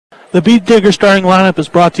The Beat Digger starting lineup is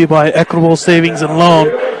brought to you by Equitable Savings and Loan.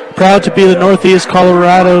 Proud to be the Northeast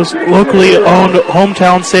Colorado's locally owned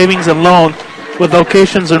hometown savings and loan with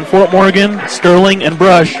locations in Fort Morgan, Sterling, and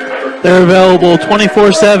Brush. They're available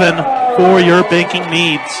 24/7 for your banking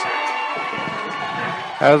needs.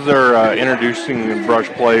 As they're introducing the Brush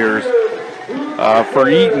players, for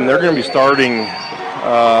Eaton, they're going to be starting,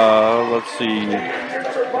 let's see,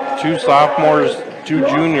 2 sophomores, 2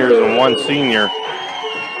 juniors, and 1 senior.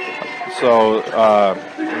 So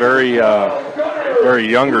very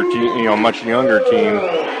younger team, much younger team.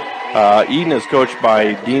 Eaton is coached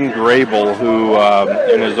by Dean Grable, who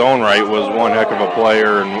in his own right was one heck of a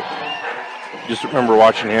player, and just remember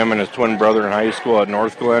watching him and his twin brother in high school at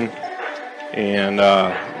North Glen, and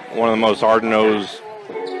one of the most hard-nosed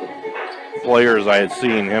players I had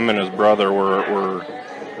seen. Him and his brother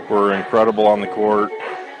were incredible on the court,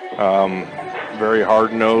 very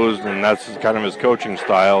hard-nosed, and that's kind of his coaching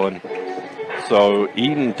style. And so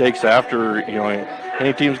Eaton takes after,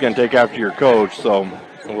 any team's going to take after your coach. So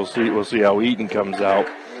we'll see how Eaton comes out.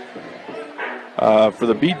 For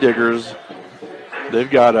the Beat Diggers, they've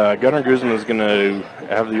got Gunnar Guzman is going to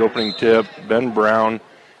have the opening tip. Ben Brown,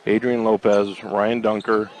 Adrian Lopez, Ryan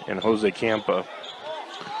Dunker, and Jose Campa.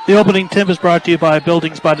 The opening tip is brought to you by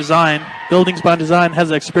Buildings by Design. Buildings by Design has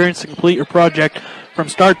the experience to complete your project from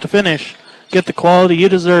start to finish. Get the quality you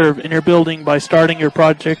deserve in your building by starting your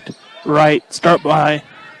project right. Start by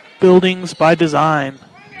Buildings by Design.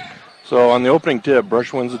 So on the opening tip,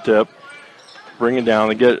 Brush wins the tip. Bring it down.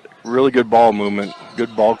 They get really good ball movement,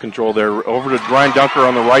 good ball control there. Over to Ryan Dunker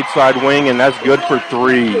on the right side wing, and that's good for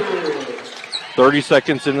 3. 30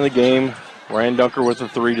 seconds into the game, Ryan Dunker with a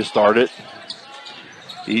 3 to start it.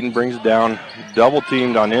 Eaton brings it down, double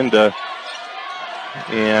teamed on Inda,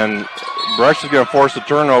 and Brush is going to force a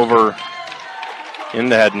turnover.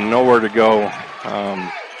 Inda had nowhere to go.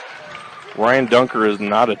 Ryan Dunker is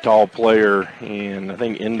not a tall player, and I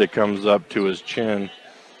think Inda comes up to his chin.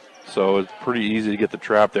 So it's pretty easy to get the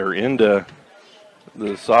trap there. Inda,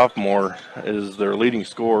 the sophomore, is their leading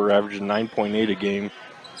scorer, averaging 9.8 a game.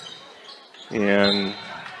 And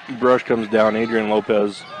Brush comes down, Adrian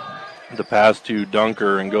Lopez, the pass to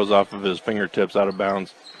Dunker, and goes off of his fingertips out of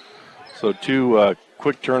bounds. So 2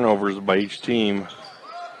 quick turnovers by each team.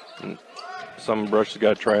 And some Brush has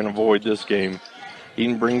got to try and avoid this game.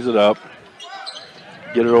 Eaton brings it up.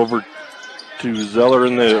 Get it over to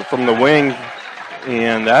Zeller from the wing,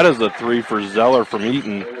 and that is a 3 for Zeller from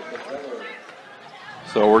Eaton.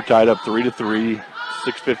 So we're tied up 3-3,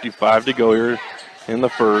 6:55 to go here in the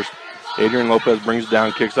first. Adrian Lopez brings it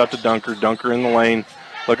down, kicks out to Dunker. Dunker in the lane,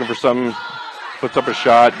 looking for something, puts up a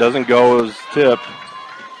shot, doesn't go, it was tipped.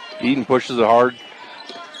 Eaton pushes it hard,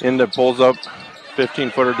 Inda pulls up,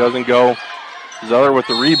 15-footer doesn't go. Zeller with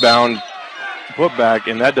the rebound, put back,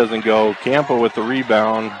 and that doesn't go. Campa with the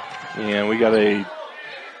rebound, and we got a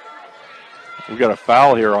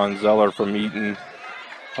foul here on Zeller from Eaton,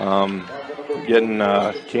 getting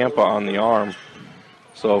Campa on the arm.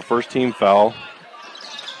 So first team foul.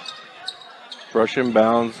 Brush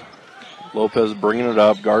inbounds. Lopez bringing it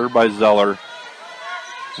up, guarded by Zeller.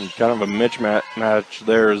 And kind of a mismatch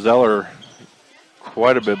there. Zeller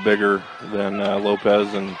quite a bit bigger than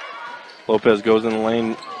Lopez, and Lopez goes in the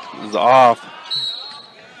lane, is off.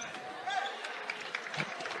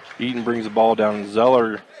 Eaton brings the ball down.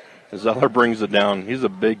 Zeller brings it down. He's a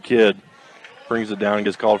big kid. Brings it down and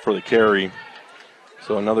gets called for the carry.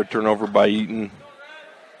 So another turnover by Eaton.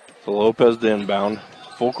 So Lopez to inbound.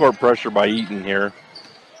 Full court pressure by Eaton here.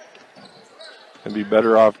 It'd be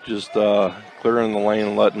better off just clearing the lane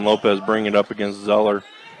and letting Lopez bring it up against Zeller.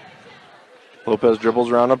 Lopez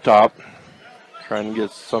dribbles around up top. Trying to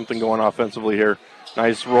get something going offensively here.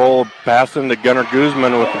 Nice roll, pass into Gunnar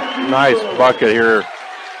Guzman with a nice bucket here.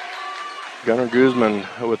 Gunnar Guzman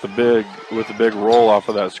with a big roll off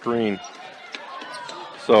of that screen.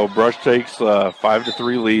 So Brush takes a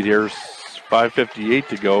 5-3 lead here. 5:58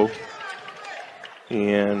 to go.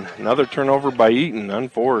 And another turnover by Eaton,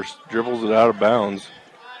 unforced. Dribbles it out of bounds.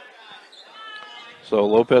 So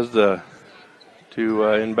Lopez to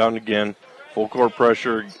inbound again. Full court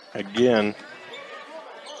pressure again.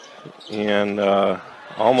 And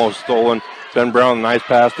almost stolen. Ben Brown, nice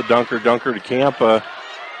pass to Dunker. Dunker to Campa.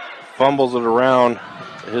 Fumbles it around.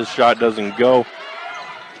 His shot doesn't go.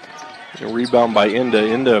 A rebound by Inda.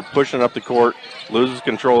 Inda pushing up the court. Loses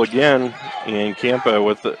control again. And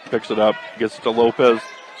Campa picks it up. Gets it to Lopez.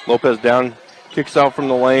 Lopez down. Kicks out from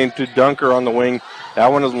the lane to Dunker on the wing.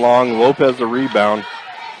 That one is long. Lopez the rebound.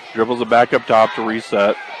 Dribbles it back up top to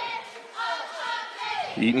reset.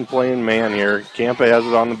 Eaton playing man here. Campa has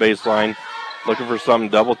it on the baseline. Looking for something.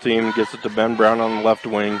 Double team. Gets it to Ben Brown on the left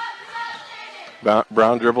wing.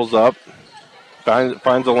 Brown dribbles up,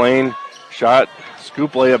 finds a lane, shot,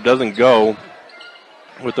 scoop layup doesn't go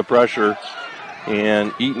with the pressure,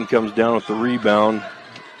 and Eaton comes down with the rebound.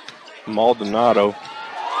 Maldonado,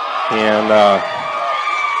 and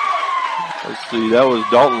let's see, that was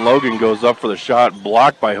Dalton Logan goes up for the shot,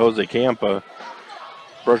 blocked by Jose Campa.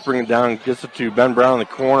 Brush brings it down, gets it to Ben Brown in the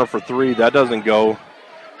corner for three. That doesn't go.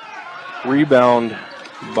 Rebound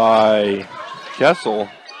by Kessel.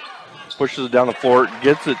 Pushes it down the floor,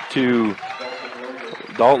 gets it to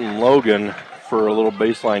Dalton Logan for a little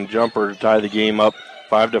baseline jumper to tie the game up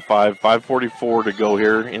 5-5. 5:44 to go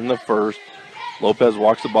here in the first. Lopez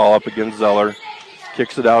walks the ball up against Zeller.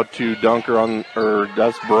 Kicks it out to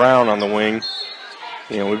that's Brown on the wing.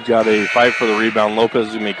 And we've got a fight for the rebound. Lopez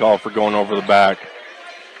is going to be called for going over the back.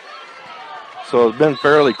 So it's been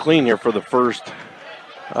fairly clean here for the first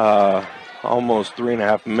almost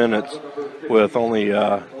 3.5 minutes with only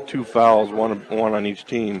 2 fouls, one on each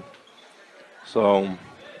team. So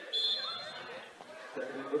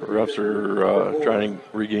the refs are trying to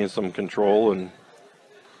regain some control and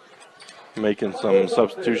making some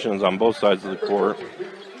substitutions on both sides of the court.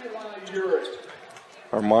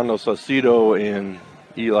 Armando Saucedo and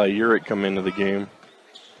Eli Urich come into the game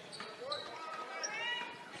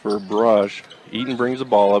for Brush. Eaton brings the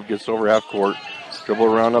ball up, gets over half court, dribble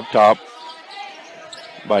around up top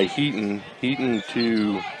by Heaton. Heaton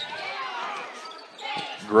to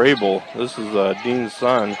Grable. This is Dean's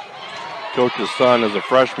son. Coach's son is a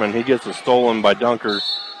freshman. He gets it stolen by Dunker.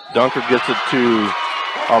 Dunker gets it to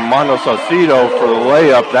Armando Saucedo for the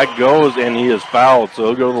layup. That goes, and he is fouled, so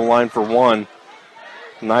he'll go to the line for one.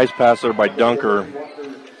 Nice pass there by Dunker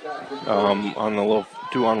on the little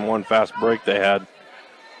 2-on-1 fast break they had.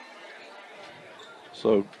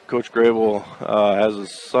 So Coach Grable has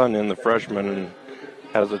his son in, the freshman, and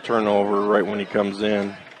has a turnover right when he comes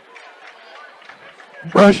in.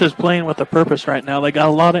 Brush is playing with a purpose right now. They got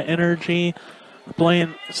a lot of energy,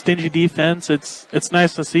 playing stingy defense. It's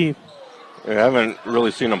nice to see. I haven't really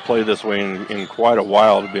seen them play this way in quite a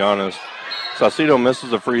while, to be honest. Saucedo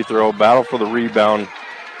misses a free throw, battle for the rebound,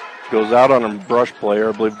 goes out on a Brush player,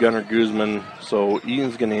 I believe Gunnar Guzman. So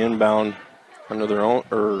Eaton's going to inbound under their own,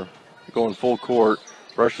 or going full court.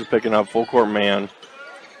 Brush is picking up full court man,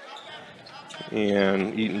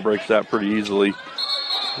 and Eaton breaks that pretty easily.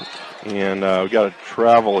 And we've got a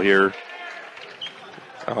travel here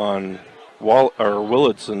on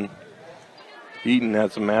Willitson. Eaton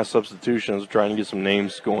had some mass substitutions, trying to get some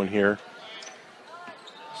names going here.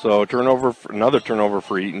 So another turnover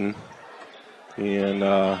for Eaton. And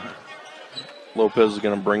Lopez is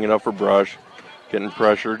going to bring it up for Brush. Getting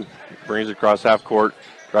pressured, brings it across half court,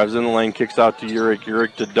 drives in the lane, kicks out to Urich.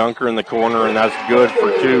 Urich to Dunker in the corner, and that's good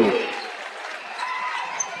for two.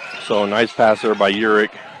 So nice pass there by Urich.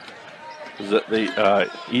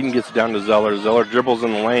 Eaton gets it down to Zeller. Zeller dribbles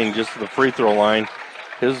in the lane just to the free throw line.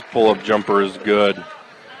 His pull-up jumper is good.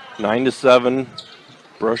 9-7.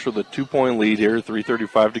 Brush with a 2-point lead here.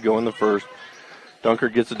 3:35 to go in the first. Dunker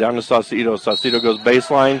gets it down to Saucedo. Saucedo goes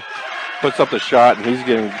baseline, puts up the shot, and he's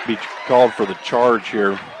going to be called for the charge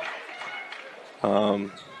here.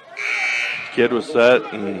 Kid was set,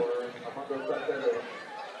 and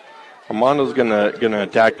Armando's gonna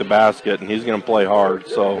attack the basket, and he's gonna play hard.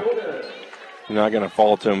 So you're not gonna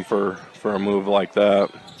fault him for a move like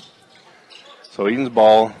that. So Eaton's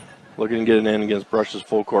ball, looking to get it in against Brush's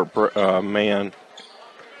full court man,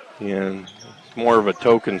 and it's more of a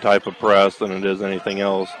token type of press than it is anything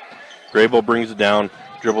else. Grable brings it down,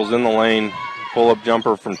 dribbles in the lane, pull-up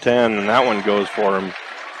jumper from 10, and that one goes for him.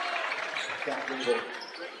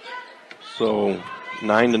 So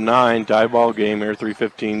 9-9, tie ball game here,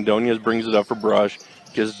 3:15. Donias brings it up for Brush,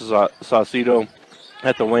 gives it to Saucedo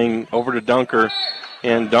at the wing, over to Dunker,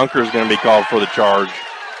 and Dunker is going to be called for the charge.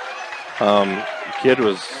 Kid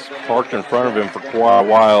was parked in front of him for quite a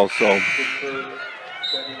while, so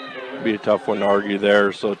it'll be a tough one to argue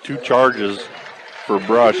there. So 2 charges for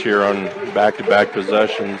Brush here on back-to-back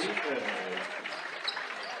possessions.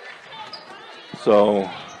 So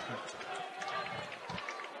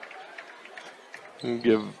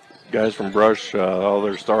give guys from Brush, all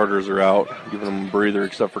their starters are out, giving them a breather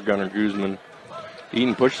except for Gunnar Guzman.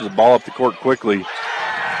 Eaton pushes the ball up the court quickly,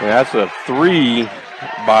 and that's a 3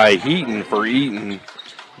 by Heaton for Eaton,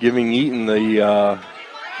 giving Eaton the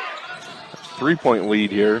 3-point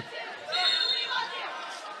lead here.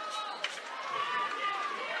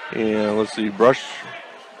 And let's see, Brush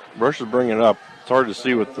is bringing it up. It's hard to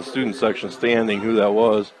see with the student section standing who that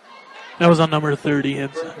was. That was on number 30.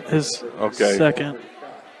 It's his second.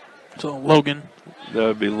 So Logan. That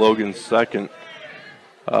would be Logan's second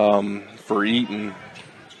for Eaton.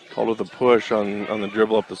 called with a push on the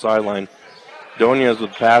dribble up the sideline. Donez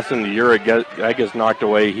with pass into Urick. That gets knocked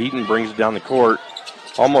away. Eaton brings it down the court.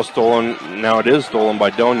 Almost stolen. Now it is stolen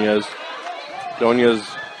by Donez. Donez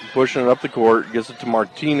pushing it up the court. Gets it to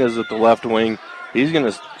Martinez at the left wing. He's going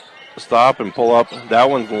to stop and pull up. That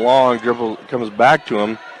one's long. Dribble comes back to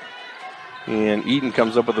him. And Eaton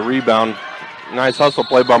comes up with the rebound. Nice hustle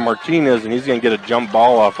play by Martinez, and he's going to get a jump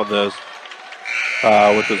ball off of this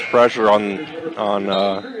with his pressure on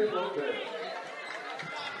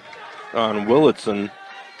Willitson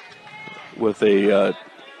with a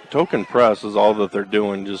token press is all that they're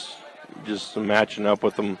doing, just matching up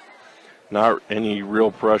with them, not any real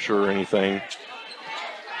pressure or anything.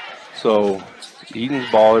 So Eaton's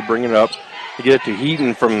ball, they bring it up. They get it to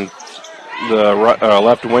Eaton from the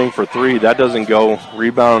left wing for three. That doesn't go.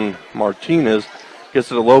 Rebound Martinez. Gets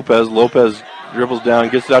it to Lopez. Lopez dribbles down,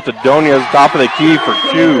 gets it out to Donez, top of the key for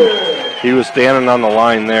two. He was standing on the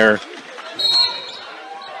line there.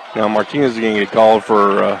 Now Martinez is going to get called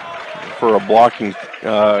for a blocking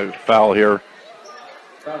foul here.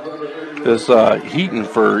 This Eaton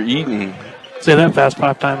for Eaton. Say that fast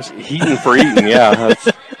 5 times. Eaton for Eaton, yeah. That's,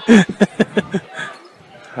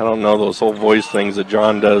 I don't know those whole voice things that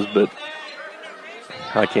John does, but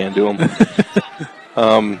I can't do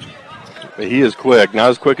them. He is quick. Not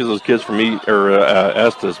as quick as those kids from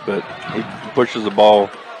Estes, but he pushes the ball.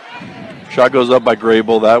 Shot goes up by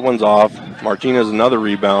Grable. That one's off. Martinez another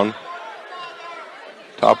rebound.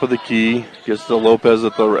 Top of the key. Gets to Lopez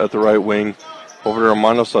at the right wing. Over to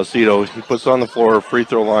Armando Saucedo. He puts it on the floor, free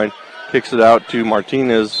throw line. Kicks it out to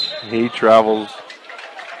Martinez. He travels.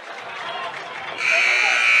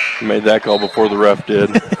 He made that call before the ref did.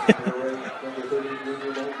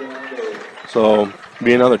 So,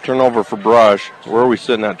 be another turnover for Brush. Where are we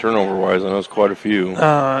sitting at turnover-wise? I know it's quite a few.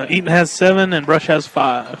 Eaton has 7 and Brush has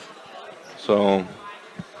 5. So,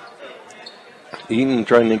 Eaton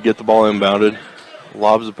trying to get the ball inbounded.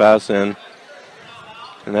 Lobs the pass in.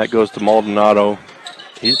 And that goes to Maldonado.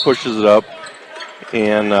 He pushes it up.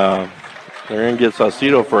 And they're going to get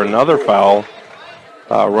Saucedo for another foul.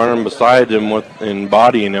 Running beside him and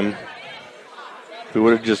bodying him. If he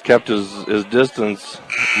would have just kept his distance,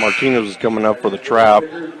 Martinez was coming up for the trap.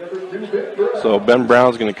 So Ben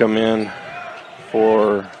Brown's going to come in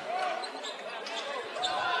for...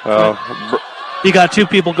 You got 2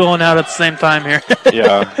 people going out at the same time here.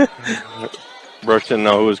 Yeah. Brush didn't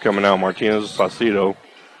know who was coming out. Martinez or Saucedo.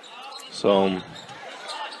 So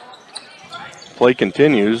play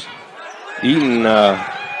continues. Eaton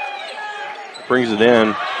brings it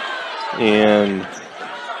in, and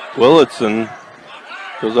Willitson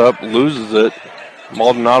goes up, loses it.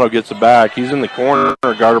 Maldonado gets it back. He's in the corner,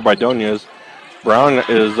 guarded by Donez. Brown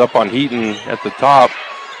is up on Eaton at the top,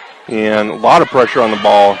 and a lot of pressure on the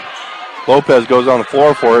ball. Lopez goes on the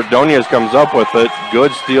floor for it. Donez comes up with it.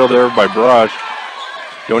 Good steal there by Brush.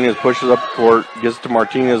 Donez pushes up the court, gets to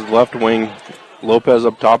Martinez, left wing. Lopez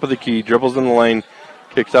up top of the key, dribbles in the lane,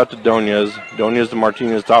 kicks out to Donez. Donez to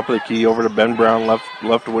Martinez, top of the key, over to Ben Brown,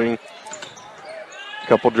 left wing.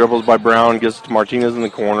 Couple dribbles by Brown, gets to Martinez in the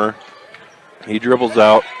corner. He dribbles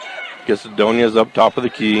out, gets to Donez up top of the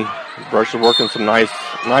key. Brush is working some nice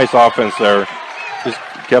offense there. Just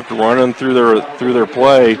kept running through their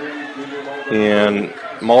play, and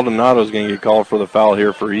Maldonado's going to get called for the foul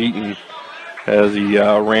here for Eaton as he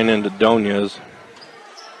ran into Donez.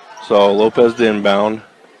 So Lopez to inbound,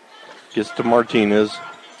 gets to Martinez.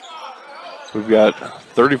 We've got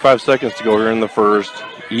 35 seconds to go here in the first.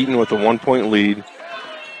 Eaton with a 1-point lead.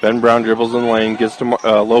 Ben Brown dribbles in the lane, gets to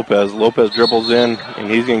Lopez. Lopez dribbles in, and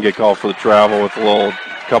he's going to get called for the travel with a little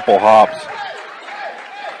couple hops.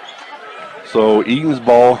 So Eaton's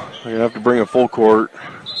ball, they're going to have to bring a full court.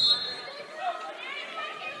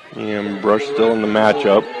 And Brush still in the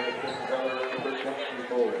matchup.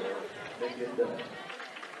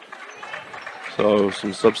 So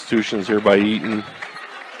some substitutions here by Eaton.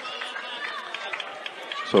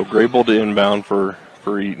 So Grable to inbound for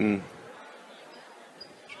Eaton.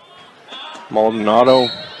 Maldonado,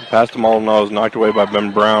 pass to Maldonado is knocked away by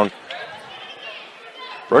Ben Brown.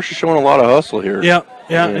 Brush is showing a lot of hustle here. Yeah.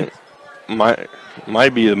 And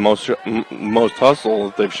might be the most hustle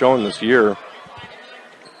that they've shown this year.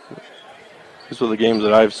 These are the games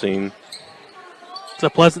that I've seen. It's a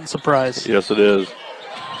pleasant surprise. Yes, it is.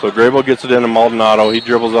 So Grable gets it into Maldonado. He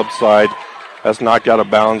dribbles upside. That's knocked out of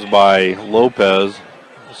bounds by Lopez.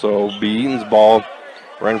 So be Eaton's ball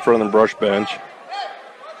right in front of the Brush bench.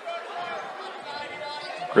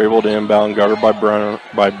 Grable to inbound, guarded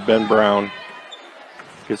by Ben Brown.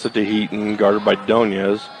 Gets it to Eaton, guarded by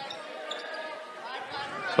Donez.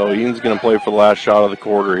 So Eaton's going to play for the last shot of the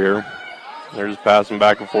quarter here. They're just passing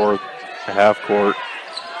back and forth, half court.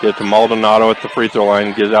 Get to Maldonado at the free throw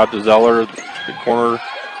line. Get it out to Zeller, the corner.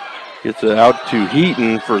 Gets it out to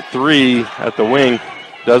Eaton for 3 at the wing.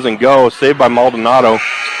 Doesn't go. Saved by Maldonado.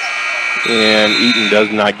 And Eaton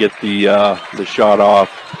does not get the shot off.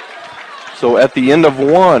 So at the end of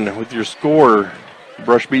 1 with your score,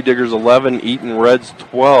 Brush Beet Diggers 11, Eaton Reds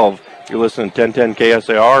 12. You're listening to 1010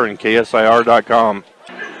 KSIR and KSIR.com.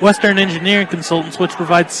 Western Engineering Consultants, which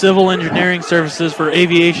provides civil engineering services for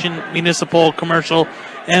aviation, municipal, commercial,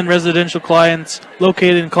 and residential clients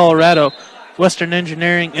located in Colorado. Western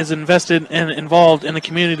Engineering is invested and involved in the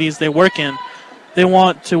communities they work in. They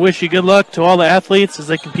want to wish you good luck to all the athletes as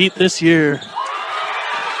they compete this year.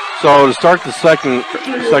 So to start the second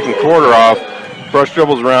quarter off, Brush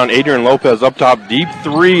dribbles around. Adrian Lopez up top, deep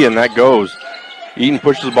 3, and that goes. Eaton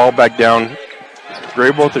pushes the ball back down.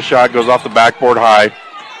 Grable with the shot, goes off the backboard high.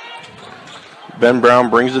 Ben Brown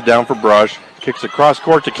brings it down for Brush. Kicks across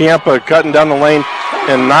court to Campa, cutting down the lane.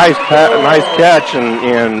 And nice catch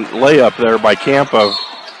and layup there by Campa.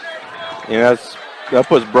 And that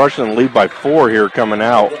puts Brush in the lead by 4 here coming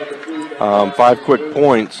out. 5 quick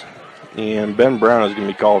points. And Ben Brown is going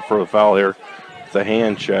to be called for a foul here with a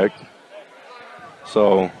hand check.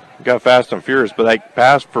 So got fast and furious, but that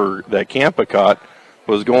pass for that Campa caught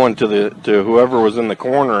was going to whoever was in the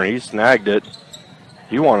corner, and he snagged it.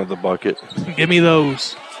 He wanted the bucket. Give me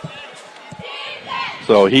those.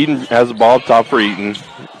 So Eaton has the ball up top for Eaton.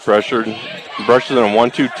 Pressured. Brushes in a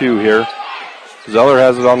 1-2-2 here. Zeller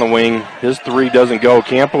has it on the wing. His 3 doesn't go.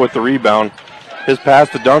 Campa with the rebound. His pass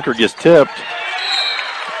to Dunker gets tipped.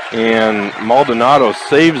 And Maldonado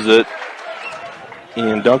saves it.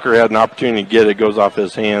 And Dunker had an opportunity to get it. Goes off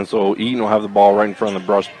his hand. So Eaton will have the ball right in front of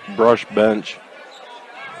the Brush bench.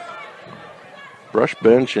 Brush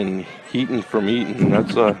bench and Eaton from Eaton.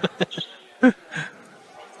 That's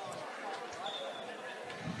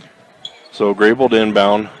So Grable to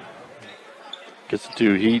inbound. Gets it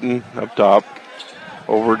to Eaton up top.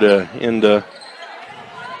 Over to Inda.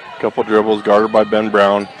 Couple dribbles guarded by Ben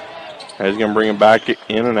Brown. Now he's going to bring him back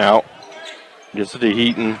in and out. Gets it to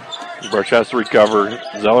Eaton. Brush has to recover.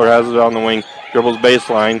 Zeller has it on the wing. Dribbles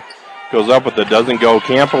baseline. Goes up with it. Doesn't go.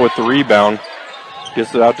 Campa with the rebound.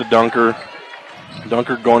 Gets it out to Dunker.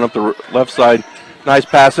 Dunker going up the left side. Nice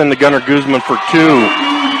pass into Gunnar Guzman for 2.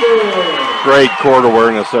 Great court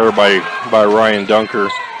awareness there by Ryan Dunker.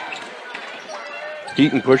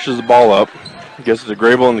 Eaton pushes the ball up. Gets it to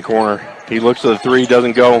Grable in the corner. He looks at the 3.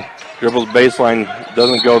 Doesn't go. Dribbles baseline.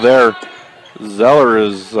 Doesn't go there. Zeller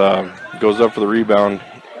goes up for the rebound.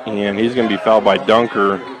 And he's going to be fouled by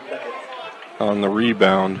Dunker on the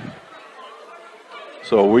rebound.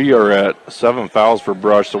 So we are at 7 fouls for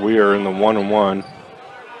Brush, so we are in the 1-1.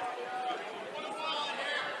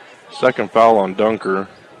 Second foul on Dunker.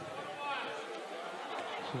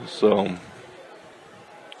 So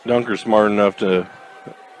Dunker's smart enough to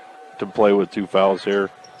play with 2 fouls here.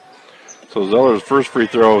 So Zeller's first free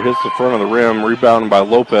throw hits the front of the rim, rebounded by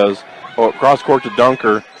Lopez. Cross court to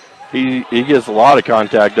Dunker. He gets a lot of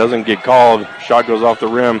contact, doesn't get called. Shot goes off the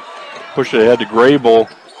rim. Push it ahead to Grable.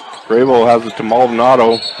 Grable has it to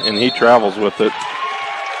Maldonado, and he travels with it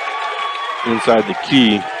inside the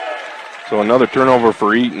key. So another turnover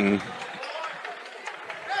for Eaton.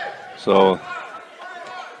 So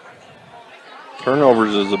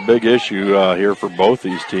turnovers is a big issue here for both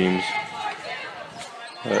these teams.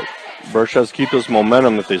 Brush has to keep this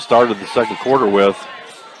momentum that they started the second quarter with.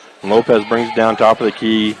 And Lopez brings it down top of the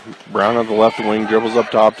key. Brown on the left wing, dribbles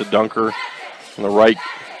up top to Dunker on the right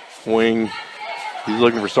wing. He's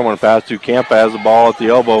looking for someone to pass to. Campa has the ball at the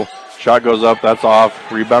elbow. Shot goes up, that's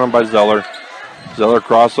off. Rebounded by Zeller. Zeller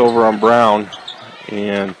crossover on Brown.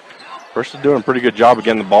 And Brush is doing a pretty good job of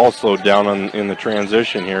getting the ball slowed down in the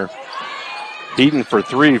transition here. Eaton for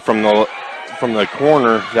 3 from the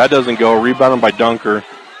corner. That doesn't go. Rebounded by Dunker.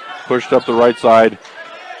 Pushed up the right side.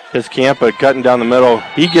 His Campa cutting down the middle.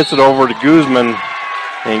 He gets it over to Guzman.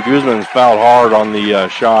 And Guzman's fouled hard on the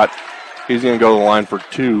shot. He's going to go to the line for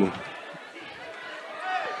 2.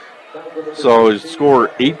 So his score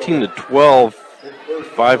 18-12,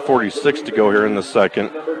 5:46 to go here in the second.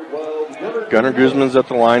 Gunnar Guzman's at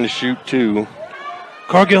the line to shoot 2.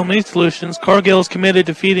 Cargill Meat Solutions. Cargill is committed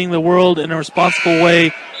to feeding the world in a responsible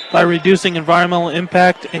way by reducing environmental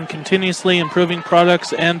impact and continuously improving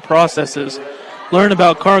products and processes. Learn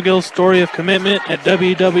about Cargill's story of commitment at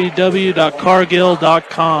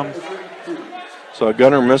www.cargill.com. So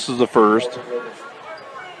Gunnar misses the first.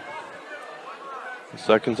 The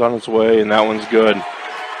second's on its way, and that one's good.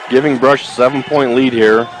 Giving Brush a 7-point lead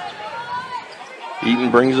here.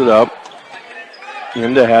 Eaton brings it up.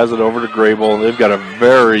 Inda has it over to Grable. They've got a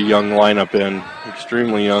very young lineup in,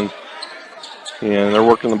 extremely young. And they're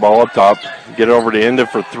working the ball up top. Get it over to Inda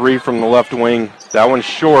for 3 from the left wing. That one's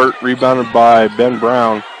short, rebounded by Ben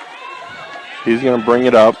Brown. He's going to bring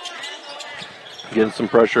it up. Getting some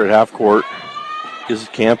pressure at half court. This is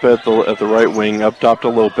Campa at the right wing, up top to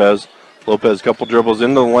Lopez. Lopez, couple dribbles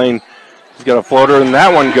into the lane. He's got a floater, and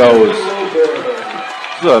that one goes.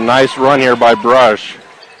 This is a nice run here by Brush.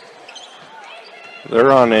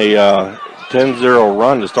 They're on a 10-0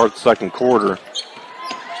 run to start the second quarter.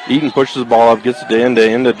 Eaton pushes the ball up, gets it to Inda.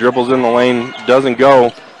 Inda dribbles in the lane, doesn't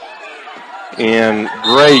go. And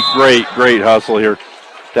great hustle here.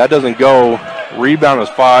 That doesn't go. Rebound is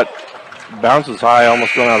fought. Bounces high,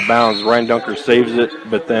 almost going out of bounds. Ryan Dunker saves it,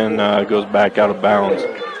 but then goes back out of bounds.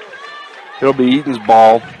 It'll be Eaton's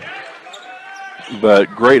ball, but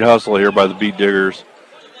great hustle here by the Beat Diggers.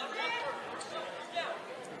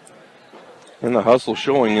 And the hustle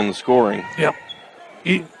showing in the scoring. Yep.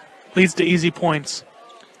 Leads to easy points.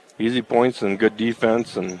 Easy points and good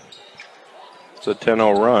defense, and it's a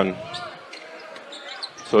 10-0 run.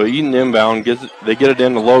 So Eaton inbound, they get it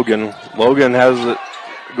into Logan. Logan has it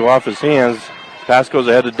go off his hands. Pass goes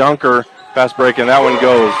ahead to Dunker. Fast break, and that one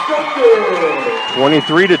goes.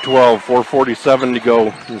 23-12, 4:47 to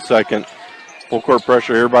go in the second. Full court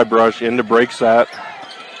pressure here by Brush. Into breaks that.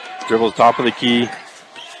 Dribbles top of the key.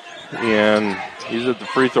 And he's at the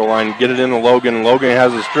free throw line. Get it into Logan. Logan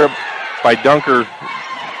has a strip by Dunker.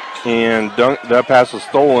 And that pass is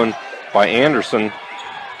stolen by Anderson.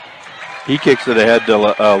 He kicks it ahead to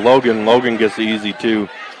Logan. Logan gets the easy 2.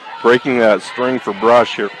 Breaking that string for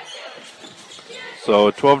Brush here. So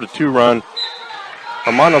a 12-2 run.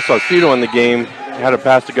 Armando Saucedo in the game had a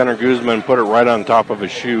pass to Gunnar Guzman and put it right on top of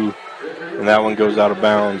his shoe. And that one goes out of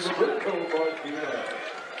bounds.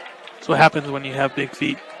 That's what happens when you have big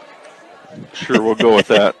feet. Sure, we'll go with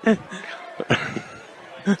that.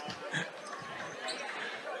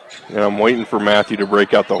 And I'm waiting for Matthew to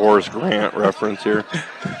break out the Horace Grant reference here.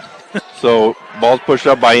 So, ball's pushed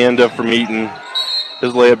up by Inda from Eaton.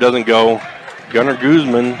 His layup doesn't go. Gunnar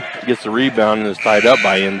Guzman gets the rebound and is tied up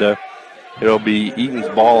by Inda. It'll be Eaton's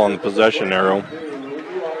ball on the possession arrow.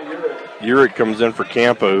 Urick comes in for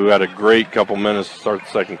Campa, who had a great couple minutes to start the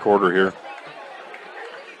second quarter here.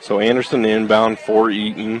 So Anderson inbound for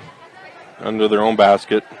Eaton under their own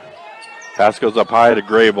basket. Pass goes up high to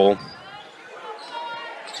Grable.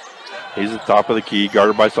 He's at the top of the key,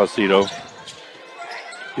 guarded by Saucedo.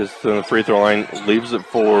 Gets to the free throw line, leaves it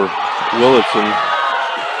for Willitson.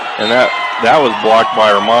 And that was blocked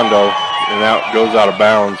by Armando, and that goes out of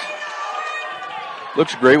bounds.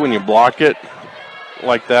 Looks great when you block it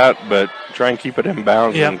like that, but try and keep it in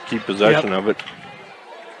bounds and keep possession of it.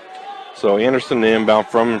 So Anderson the inbound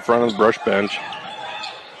from in front of the Brush bench.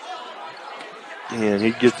 And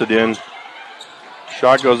he gets it in.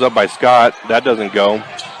 Shot goes up by Scott. That doesn't go.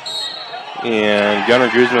 And Gunnar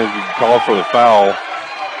Guzman called for the foul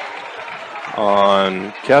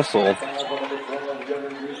on Kessel.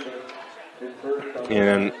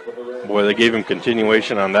 And boy, they gave him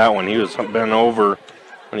continuation on that one. He was bent over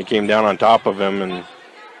when he came down on top of him and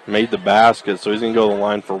made the basket, so he's going to go to the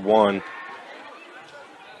line for 1.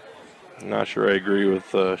 I'm not sure I agree with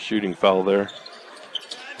the shooting foul there.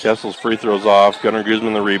 Kessel's free throws off. Gunnar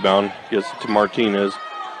Guzman the rebound. Gets it to Martinez.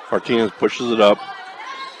 Martinez pushes it up.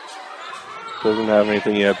 Doesn't have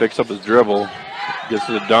anything yet. Picks up his dribble. Gets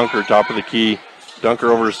to the Dunker, top of the key.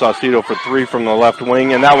 Dunker over to Saucedo for 3 from the left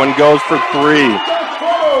wing, and that one goes for 3.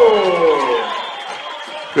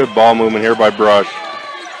 Good ball movement here by Brush.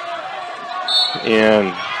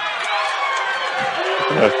 And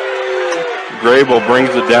Grable brings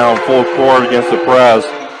it down full court against the press.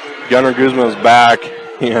 Gunnar Guzman's back,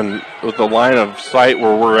 and with the line of sight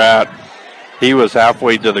where we're at, he was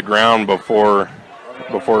halfway to the ground before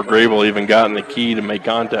Grable even got in the key to make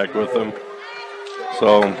contact with him.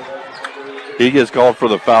 So he gets called for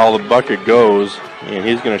the foul. The bucket goes, and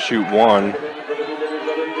he's going to shoot 1.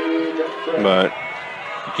 But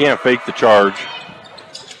you can't fake the charge.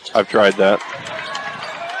 I've tried that.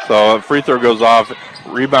 So a free throw goes off,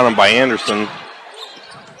 rebounded by Anderson.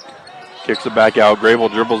 Kicks it back out. Grable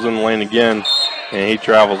dribbles in the lane again, and he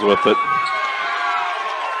travels with it.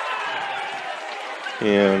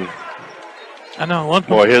 And I know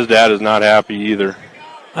boy, his dad is not happy either.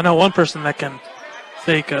 I know one person that can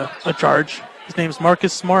fake a charge. His name's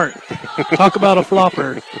Marcus Smart. Talk about a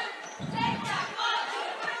flopper.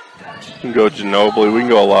 We can go Ginobili. We can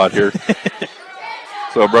go a lot here.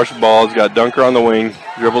 So Brush the ball. He's got Dunker on the wing.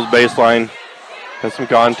 Dribbles baseline. Has some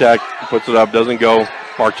contact. Puts it up. Doesn't go.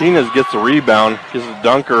 Martinez gets the rebound. Gets the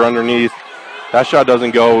Dunker underneath. That shot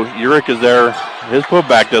doesn't go. Urick is there. His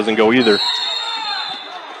putback doesn't go either.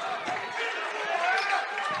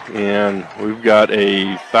 And we've got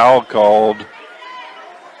a foul called,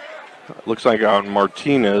 looks like on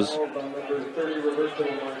Martinez.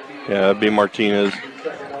 Yeah, that'd be Martinez.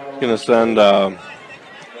 Going to send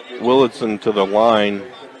Willitson to the line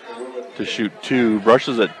to shoot 2.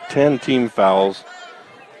 Brushes at 10 team fouls.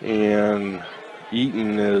 And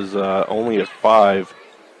Eaton is only at 5.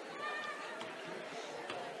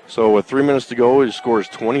 So with 3 minutes to go, he scores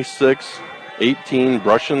 26-18,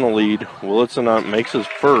 Brush in the lead. Willitson makes his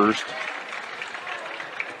first.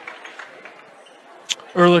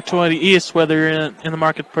 Ehrlich Toyota East, whether you're in the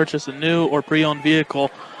market to purchase a new or pre-owned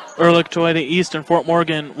vehicle, Ehrlich Toyota East in Fort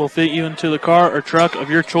Morgan will fit you into the car or truck of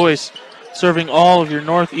your choice, serving all of your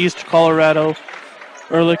Northeast Colorado.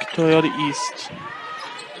 Ehrlich Toyota East.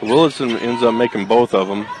 So Willitson ends up making both of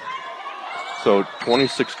them. So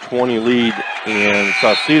 26-20 lead, and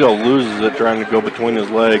Saucedo loses it trying to go between his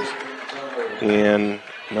legs. And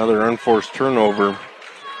another unforced turnover.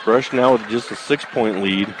 Brush now with just a 6-point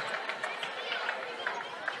lead.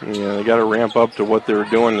 And they got to ramp up to what they were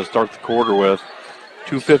doing to start the quarter with.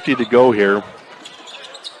 2:50 to go here.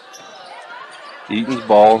 Eaton's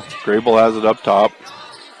ball. Grable has it up top.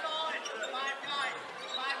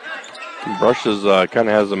 And Brush kind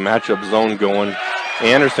of has a matchup zone going.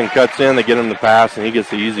 Anderson cuts in, they get him the pass, and he gets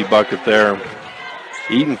the easy bucket there.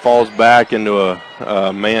 Eaton falls back into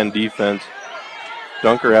a man defense.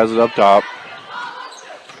 Dunker has it up top.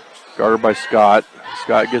 Guarded by Scott.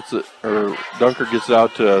 Scott gets it, or Dunker gets it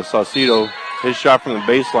out to Saucedo. His shot from the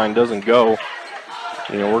baseline doesn't go.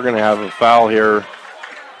 We're going to have a foul here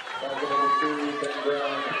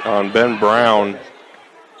on Ben Brown.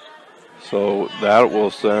 So that will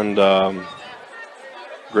send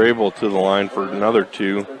Grable to the line for another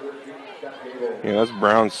 2. That's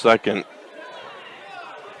Brown's second.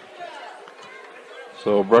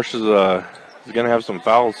 So Brush is going to have some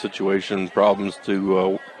foul situation problems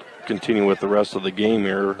to continue with the rest of the game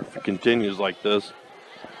here if it continues like this.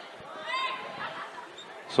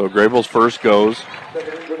 So Grable's first goes.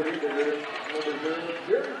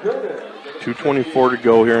 2:24 to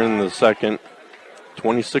go here in the second.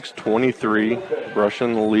 26-23. Brush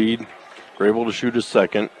in the lead. Grable to shoot his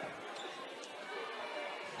second.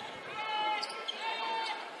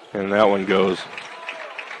 And that one goes.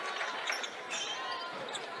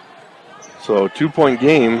 So 2-point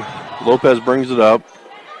game. Lopez brings it up.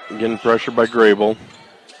 Getting pressured by Grable.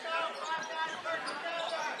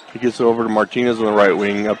 He gets it over to Martinez on the right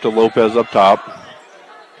wing. Up to Lopez up top.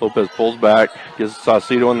 Lopez pulls back. Gets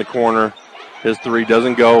Saucedo in the corner. His 3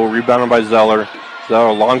 doesn't go. Rebounded by Zeller.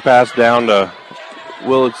 Zeller long pass down to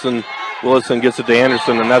Willitson. Willitson gets it to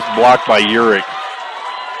Anderson, and that's blocked by Urick.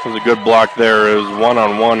 It was a good block there. It was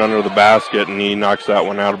one-on-one under the basket, and he knocks that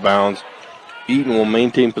one out of bounds. Eaton will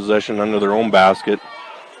maintain possession under their own basket.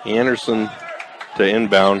 Anderson to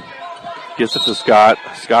inbound. Gets it to Scott.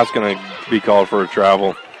 Scott's going to be called for a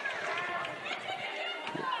travel.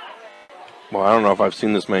 Well, I don't know if I've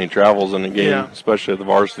seen this many travels in a game, especially at the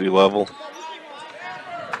varsity level.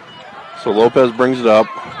 So Lopez brings it up,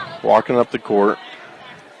 walking up the court.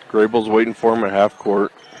 Grable's waiting for him at half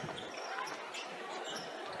court.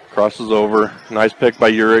 Crosses over. Nice pick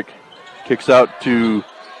by Urick. Kicks out to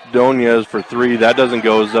Donez for 3. That doesn't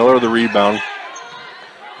go. Zeller the rebound.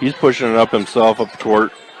 He's pushing it up himself up the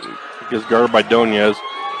court. Gets guarded by Donez.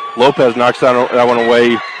 Lopez knocks that one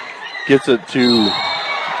away. Gets it to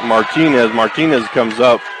Martinez. Martinez comes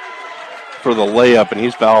up for the layup, and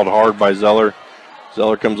he's fouled hard by Zeller.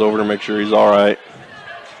 Zeller comes over to make sure he's all right.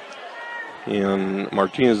 And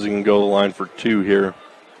Martinez can go to the line for 2 here.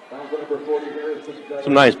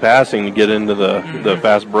 Some nice passing to get into the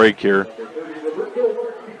fast break here.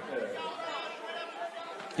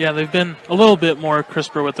 Yeah, they've been a little bit more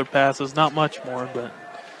crisper with their passes. Not much more, but.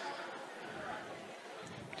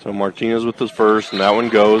 So Martinez with his first, and that one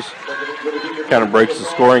goes. Kind of breaks the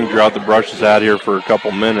scoring drought the Brush has had here for a couple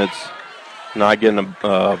minutes. Not getting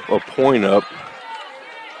a point up.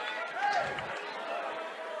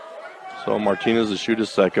 So Martinez will shoot his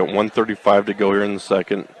second. 1:35 to go here in the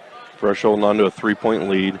second. Brush holding on to a 3-point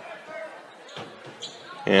lead.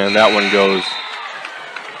 And that one goes.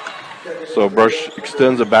 So Brush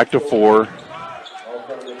extends it back to 4. A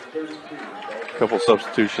couple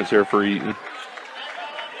substitutions here for Eaton.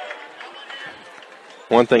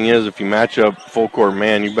 One thing is, if you match up full court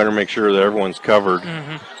man, you better make sure that everyone's covered.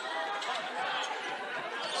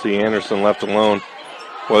 See Anderson left alone.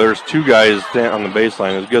 Well, there's 2 guys on the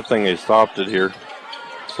baseline. It's a good thing they stopped it here.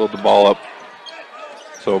 Slowed the ball up.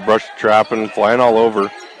 So Brush trapping, flying all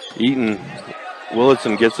over. Eaton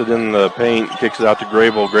Willitson gets it in the paint, kicks it out to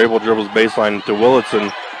Grable. Grable dribbles baseline to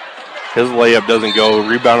Willitson. His layup doesn't go.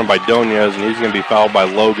 Rebounded by Donez, and he's going to be fouled by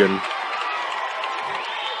Logan.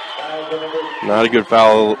 Not a good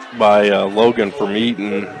foul by Logan from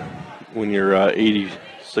Eaton when you're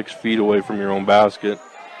 86 feet away from your own basket.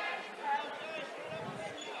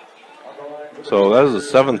 So that is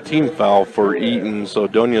a 7th team foul for Eaton. So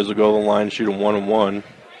Donez will go to the line, shoot a 1-and-1.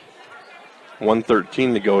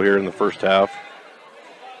 1:13 to go here in the first half.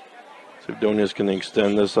 So if Donez can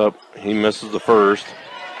extend this up, he misses the first.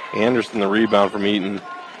 Anderson, the rebound from Eaton,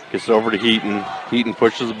 gets it over to Heaton. Heaton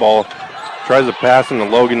pushes the ball, tries to pass into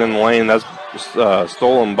Logan in the lane. That's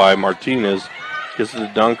stolen by Martinez. Gets it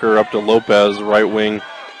to Dunker, up to Lopez, right wing.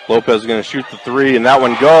 Lopez is going to shoot the three, and that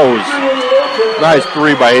one goes. Nice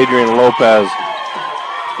three by Adrian Lopez.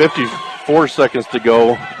 54 seconds to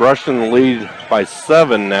go. Brush in the lead by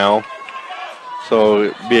 7 now. So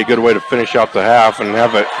it'd be a good way to finish out the half and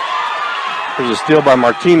have it. There's a steal by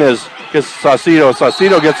Martinez. Gets Saucedo.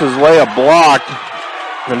 Saucedo gets his layup blocked,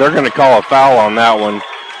 and they're going to call a foul on that one.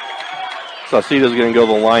 Saucedo's going to go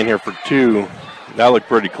to the line here for 2. That looked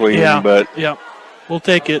pretty clean, but we'll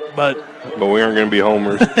take it, but we aren't going to be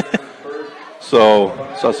homers. So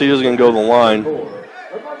Saucedo's going to go to the line.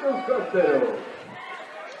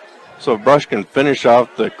 So if Brush can finish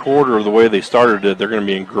off the quarter the way they started it, they're going to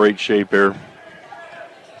be in great shape here.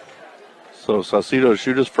 So Saucedo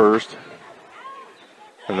shoot his first.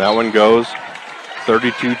 And that one goes.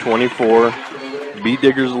 32-24. B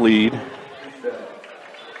Diggers lead.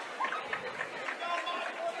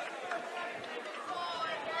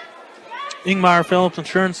 Ingmar Phillips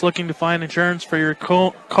Insurance, looking to find insurance for your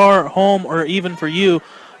car, home, or even for you.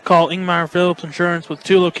 Call Ingmar Phillips Insurance with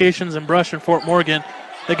 2 locations in Brush and Fort Morgan.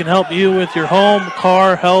 They can help you with your home,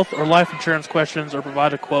 car, health, or life insurance questions or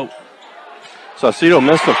provide a quote. Saucedo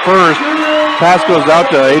missed the first. Pass goes out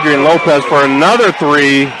to Adrian Lopez for another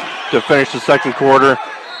 3 to finish the second quarter.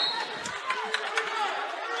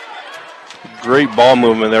 Great ball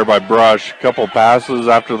movement there by Brush. Couple passes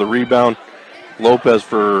after the rebound. Lopez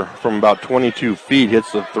from about 22 feet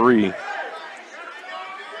hits the 3.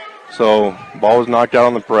 So ball was knocked out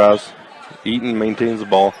on the press. Eaton maintains the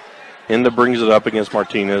ball. Inda brings it up against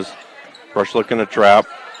Martinez. Brush looking to trap.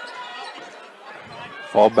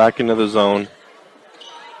 Fall back into the zone.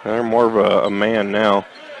 They're more of a man now.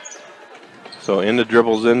 So Inda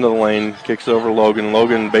dribbles into the lane, kicks over Logan.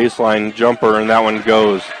 Logan baseline jumper, and that one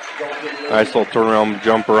goes. Nice little turnaround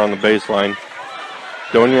jumper on the baseline.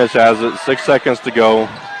 Donez has it, 6 seconds to go.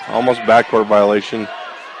 Almost backcourt violation.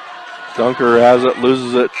 Dunker has it,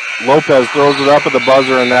 loses it. Lopez throws it up at the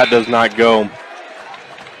buzzer, and that does not go.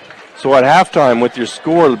 So at halftime, with your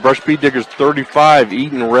score, the Brush B Diggers 35,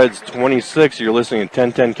 Eaton Reds 26. You're listening to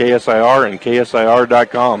 1010 KSIR and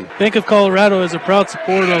KSIR.com. Bank of Colorado is a proud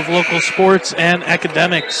supporter of local sports and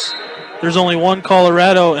academics. There's only one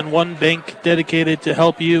Colorado and one bank dedicated to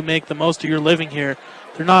help you make the most of your living here.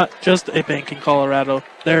 They're not just a bank in Colorado.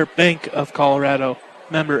 They're Bank of Colorado.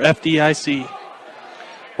 Member FDIC.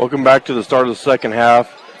 Welcome back to the start of the second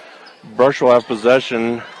half. Brush will have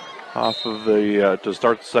possession off of the to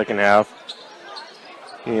start the second half.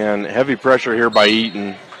 And heavy pressure here by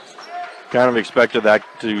Eaton. Kind of expected that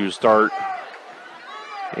to start.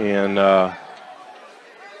 And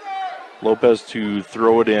Lopez to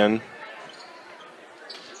throw it in.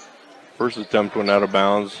 First attempt went out of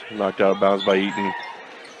bounds. Knocked out of bounds by Eaton.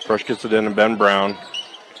 Brush gets it in to Ben Brown.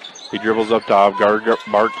 He dribbles up top,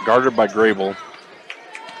 guarded by Grable.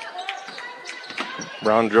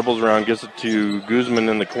 Brown dribbles around, gets it to Guzman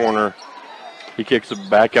in the corner. He kicks it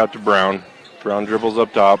back out to Brown. Brown dribbles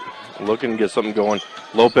up top, looking to get something going.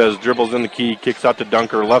 Lopez dribbles in the key, kicks out to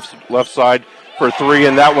Dunker, left side for 3,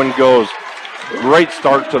 and that one goes. Great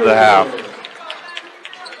start to the half.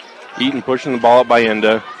 Eaton pushing the ball up by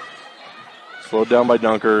Inda. Slowed down by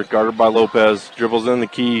Dunker, guarded by Lopez. Dribbles in the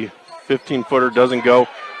key, 15-footer, doesn't go.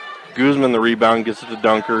 Guzman the rebound, gets it to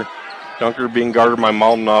Dunker. Dunker being guarded by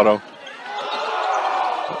Maldonado.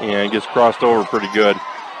 And gets crossed over pretty good.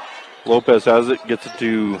 Lopez has it, gets it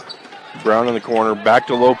to Brown in the corner. Back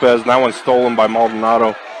to Lopez, and that one's stolen by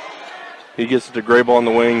Maldonado. He gets it to Grable on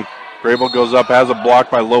the wing. Grable goes up, has a block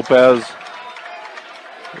by Lopez.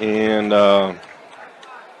 And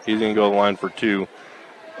he's going to go to the line for 2.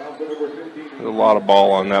 There's a lot of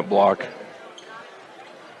ball on that block.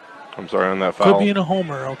 I'm sorry, on that foul. Could be in a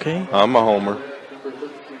homer, okay? I'm a homer.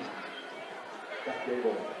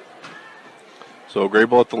 So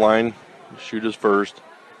Grable at the line, shoot his first.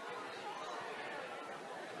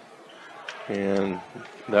 And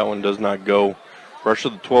that one does not go. Brush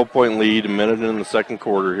with a 12-point lead, a minute in the second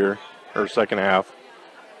quarter here, or second half.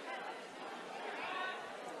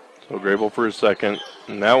 So Grable for his second,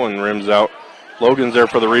 and that one rims out. Logan's there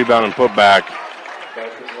for the rebound and put back.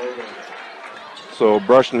 So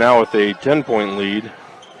Brush now with a 10-point lead.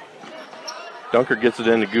 Dunker gets it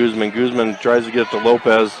into Guzman. Guzman tries to get it to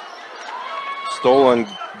Lopez. Stolen.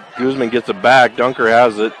 Guzman gets it back. Dunker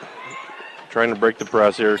has it. Trying to break the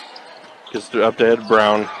press here. Gets it up to head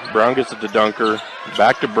Brown. Brown gets it to Dunker.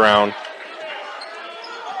 Back to Brown.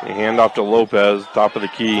 A handoff to Lopez, top of the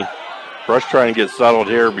key. Brush trying to get settled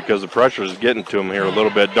here because the pressure is getting to him here a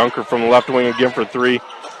little bit. Dunker from the left wing again for three,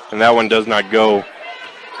 and that one does not go.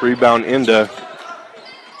 Rebound into.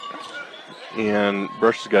 And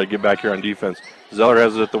Brush has got to get back here on defense. Zeller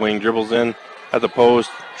has it at the wing, dribbles in at the post,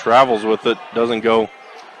 travels with it, doesn't go.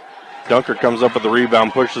 Dunker comes up with the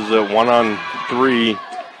rebound, pushes it 1-on-3,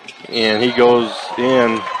 and he goes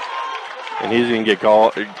in, and he's going to get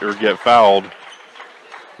called or get fouled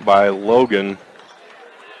by Logan.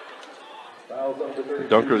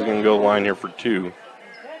 Dunker's going to go line here for two.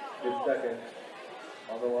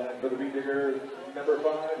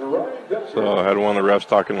 So I had one of the refs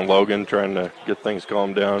talking to Logan, trying to get things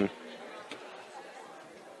calmed down.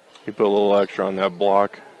 He put a little extra on that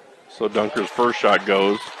block. So Dunker's first shot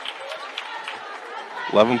goes.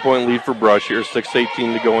 11-point lead for Brush here,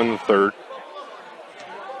 6:18 to go in the third.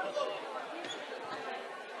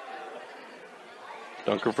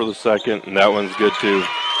 Dunker for the second, and that one's good too.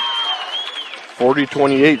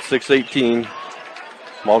 40-28, 6:18.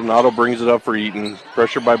 Maldonado brings it up for Eaton.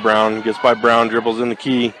 Pressure by Brown. Gets by Brown. Dribbles in the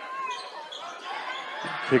key.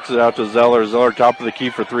 Kicks it out to Zeller. Zeller top of the key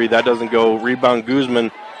for three. That doesn't go. Rebound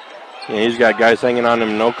Guzman. And he's got guys hanging on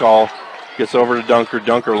him. No call. Gets over to Dunker.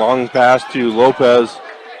 Dunker long pass to Lopez.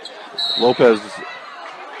 Lopez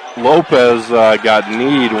got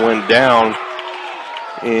kneed, went down,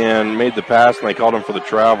 and made the pass, and they called him for the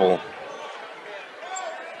travel.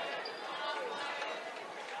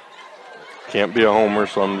 Can't be a homer,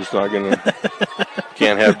 so I'm just not going to.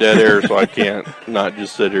 Can't have dead air, so I can't not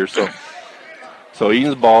just sit here. So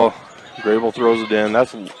Eaton's ball. Grable throws it in.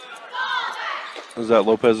 Is that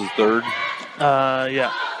Lopez's third?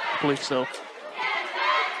 Yeah, I believe so.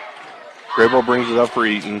 Grable brings it up for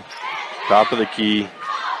Eaton. Top of the key.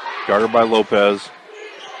 Guarded by Lopez.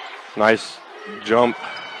 Nice jump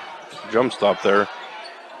stop there.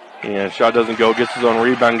 And shot doesn't go. Gets his own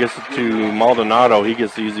rebound. Gets it to Maldonado. He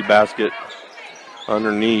gets the easy basket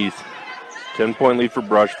underneath. 10-point lead for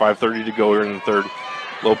Brush. 5:30 to go here in the third.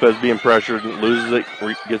 Lopez being pressured. Loses it.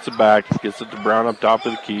 Gets it back. Gets it to Brown up top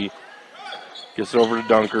of the key. Gets it over to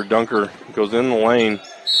Dunker. Dunker goes in the lane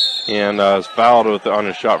and is fouled on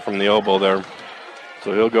his shot from the elbow there.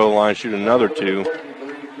 So he'll go line, shoot another two.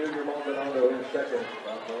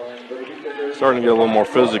 Starting to get a little more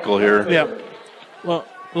physical here. Yeah. Well,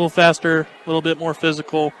 a little faster, a little bit more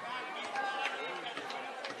physical.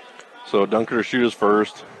 So Dunker to shoot his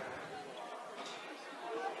first.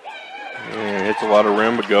 And hits a lot of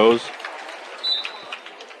rim, but goes.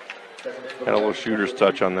 Had a little shooter's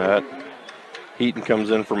touch on that. Eaton comes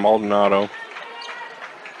in for Maldonado.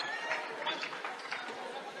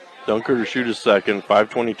 Dunker to shoot his second.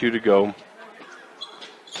 5:22 to go.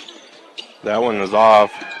 That one is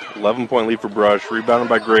off. 11-point lead for Brush. Rebounded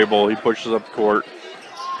by Grable. He pushes up the court.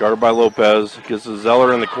 Guarded by Lopez. Gets the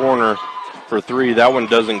Zeller in the corner for three. That one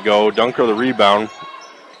doesn't go. Dunker the rebound.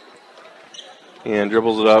 And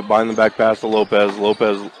dribbles it up. Behind the back pass to Lopez.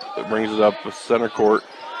 Lopez brings it up center court.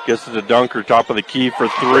 Gets it to Dunker. Top of the key for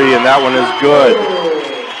three. And that one is good.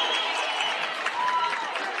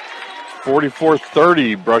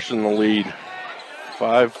 44-30. Brush in the lead.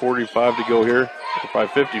 5:45 to go here.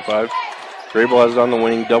 5:55. Grable has it on the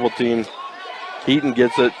wing, double team. Eaton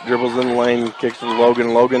gets it, dribbles in the lane, kicks it to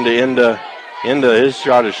Logan. Logan to Inda. His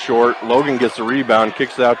shot is short. Logan gets the rebound,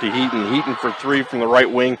 kicks it out to Eaton. Eaton for three from the right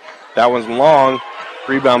wing. That one's long.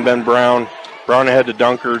 Rebound Ben Brown. Brown ahead to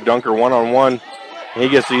Dunker. Dunker one-on-one. He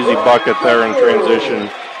gets the easy bucket there in transition.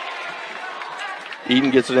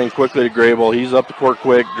 Eaton gets it in quickly to Grable. He's up the court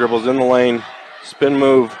quick, dribbles in the lane. Spin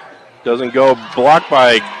move, doesn't go. Blocked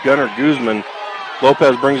by Gunnar Guzman.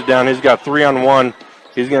 Lopez brings it down. He's got 3-on-1.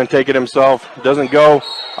 He's going to take it himself. Doesn't go.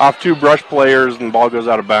 Off two Brush players, and the ball goes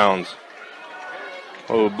out of bounds.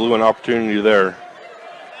 Oh, blew an opportunity there.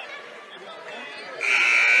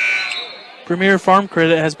 Premier Farm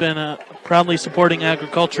Credit has been proudly supporting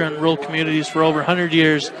agriculture in rural communities for over 100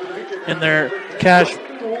 years, and their cash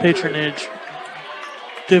patronage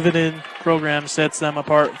dividend program sets them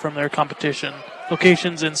apart from their competition.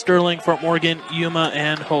 Locations in Sterling, Fort Morgan, Yuma,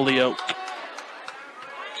 and Holyoke.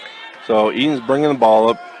 So Eaton's bringing the ball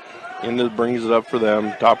up. Inda brings it up for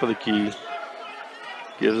them. Top of the key.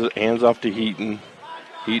 Gives it hands off to Eaton.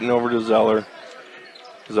 Eaton over to Zeller.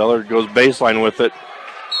 Zeller goes baseline with it.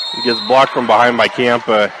 He gets blocked from behind by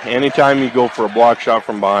Campa. Anytime you go for a block shot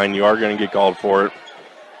from behind, you are going to get called for it.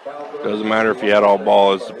 Doesn't matter if you had all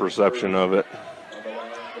ball, it's the perception of it.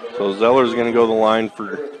 So Zeller's going to go to the line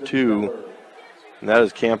for 2, and that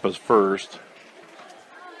is Campa's first.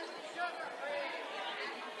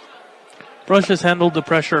 Brush has handled the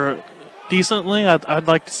pressure decently. I'd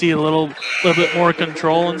like to see a little bit more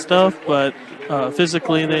control and stuff, but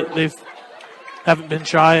physically they've haven't been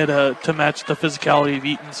shy to match the physicality of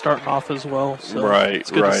Eaton starting off as well. So it's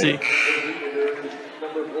good to see.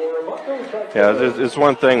 Yeah, it's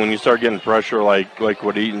one thing when you start getting pressure like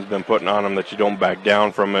what Eaton's been putting on them, that you don't back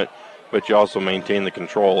down from it, but you also maintain the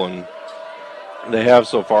control. And they have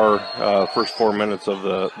so far, first 4 minutes of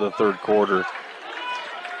the third quarter.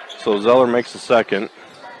 So Zeller makes the second.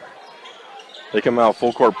 They come out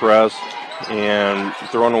full court press and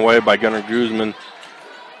thrown away by Gunnar Guzman.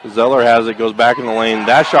 Zeller has it, goes back in the lane.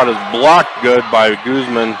 That shot is blocked good by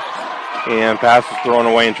Guzman, and pass is thrown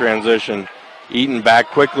away in transition. Eaton back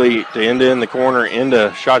quickly to Inda in the corner.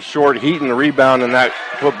 Inda shot short. Heaton the rebound, and that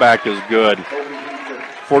putback is good.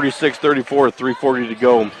 46-34, 3:40 to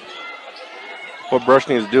go. What Brush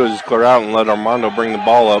needs to do is just clear out and let Armando bring the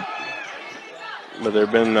ball up. But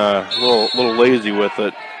they've been a little lazy with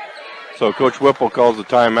it. So Coach Whipple calls the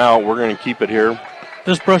timeout. We're going to keep it here.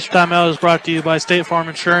 This Brush timeout is brought to you by State Farm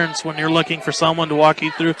Insurance. When you're looking for someone to walk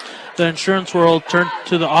you through the insurance world, turn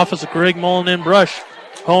to the office of Greg Mullen and Brush.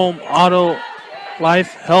 Home, auto,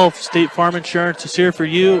 life, health, State Farm Insurance is here for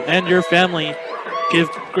you and your family. Give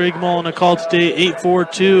Greg Mullen a call today,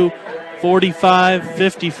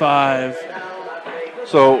 842-4555.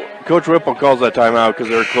 So Coach Whipple calls that timeout because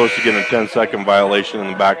they're close to getting a 10-second violation in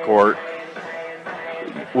the backcourt.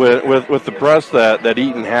 With the press that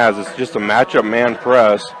Eaton has, it's just a matchup man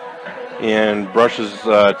press, and Brushes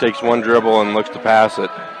takes one dribble and looks to pass it.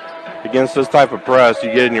 Against this type of press, you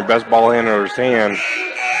get in your best ball handler's hand,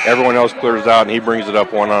 everyone else clears out, and he brings it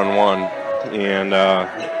up one-on-one. And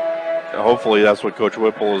hopefully that's what Coach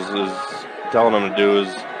Whipple is telling them to do,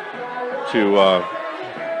 is to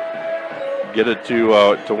get it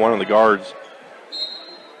to one of the guards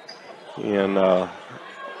and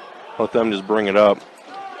let them just bring it up.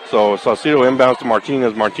 So Saucedo inbounds to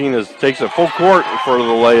Martinez. Martinez takes it full court for the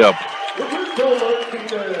layup.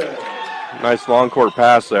 Nice long court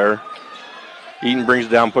pass there. Eaton brings it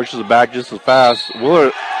down, pushes it back just as fast.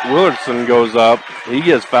 Willardson goes up. He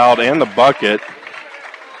gets fouled and the bucket.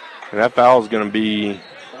 And that foul is going to be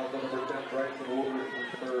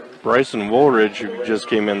Bryson Woolridge, who just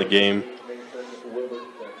came in the game.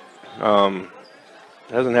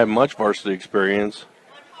 Hasn't had much varsity experience.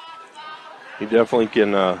 He definitely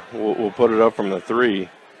can, will put it up from the 3.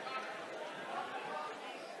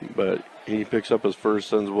 But he picks up his first,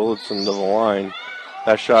 sends Willardson to the line.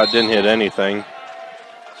 That shot didn't hit anything.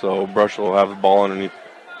 So Brush will have the ball underneath,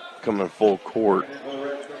 coming full court.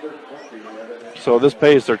 So this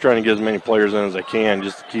pace, they're trying to get as many players in as they can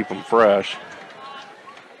just to keep them fresh.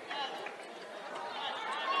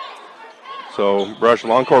 So Brush,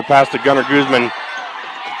 long court pass to Gunnar Guzman.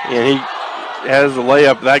 And he has the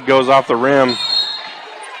layup. That goes off the rim.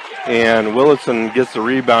 And Willardson gets the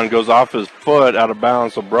rebound, goes off his foot out of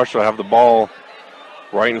bounds. So Brush will have the ball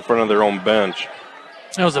right in front of their own bench.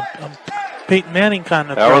 That was a Peyton Manning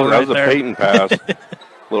kind of throw right there. That was a Peyton pass. A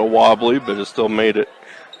little wobbly, but it still made it.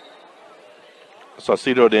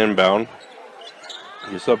 Saucedo to inbound.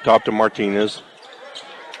 He's up top to Martinez.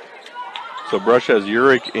 So Brush has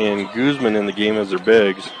Urich and Guzman in the game as their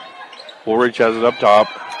bigs. Woolridge has it up top.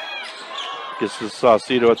 Gets to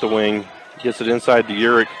Saucedo at the wing. Gets it inside to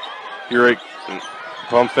Urich. Urich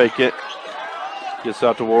pump fake it. Gets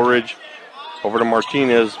out to Woolridge. Over to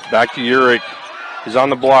Martinez. Back to Urich. He's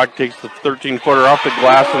on the block. Takes the 13-footer off the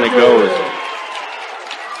glass, and it goes.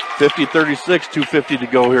 50-36, 2:50 to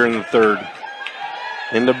go here in the third.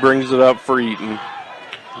 Inda brings it up for Eaton.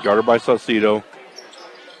 Guarded by Saucedo.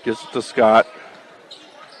 Gets it to Scott.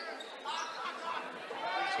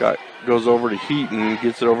 Scott goes over to Heaton.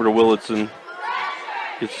 Gets it over to Willardson.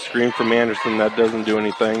 Gets a screen from Anderson. That doesn't do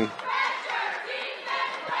anything.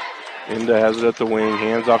 Inda has it at the wing.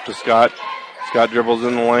 Hands off to Scott. Scott dribbles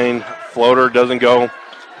in the lane. Floater doesn't go.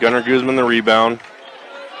 Gunnar Guzman the rebound.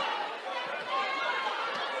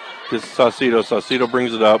 Gets to Saucedo. Saucedo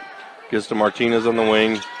brings it up. Gets to Martinez on the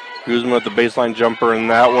wing. Guzman with the baseline jumper, and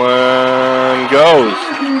that one goes.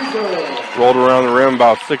 Rolled around the rim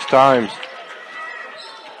about 6 times.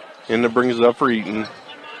 Inda brings it up for Eaton.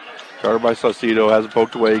 Guarded by Saucedo, has it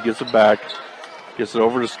poked away, gets it back. Gets it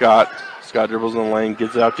over to Scott. Scott dribbles in the lane,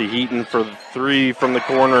 gets it out to Heaton for the 3 from the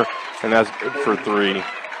corner, and that's good for 3.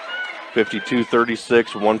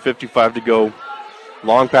 52-36, 1:55 to go.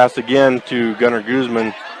 Long pass again to Gunnar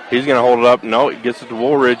Guzman. He's going to hold it up. No, he gets it to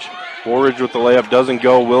Woolridge. Woolridge with the layup doesn't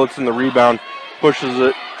go. Willitson the rebound, pushes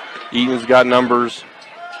it. Eaton's got numbers.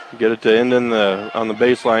 Get it to Eaton on the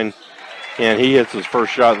baseline, and he hits his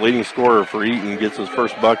first shot. Leading scorer for Eaton gets his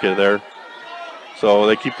first bucket there. So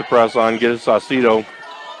they keep the press on, get it to Saucedo.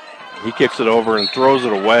 He kicks it over and throws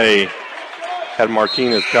it away. Had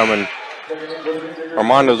Martinez coming.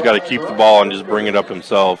 Armando's got to keep the ball and just bring it up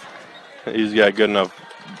himself. He's got good enough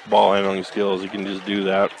ball handling skills. He can just do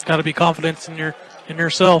that. It's got to be confidence in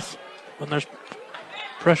yourself when there's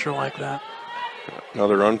pressure like that.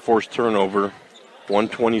 Another unforced turnover.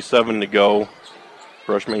 1:27 to go.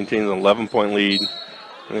 Brush maintains an 11-point lead.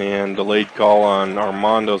 And delayed call on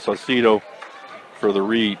Armando Saucedo for the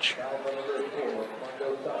reach.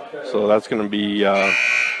 So that's going to be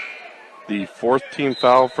the fourth team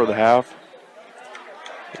foul for the half.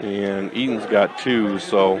 And Eaton's got 2,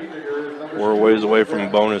 so we're a ways away from a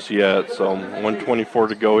bonus yet. So 1:24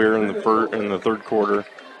 to go here in the third quarter.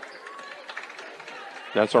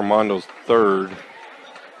 That's Armando's third.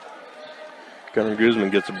 Gunnar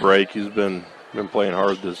Guzman gets a break. He's been playing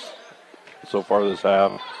hard so far this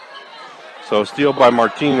half. So steal by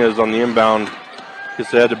Martinez on the inbound.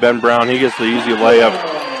 Gets ahead to Ben Brown. He gets the easy layup.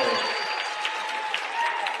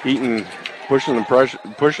 Eaton pushing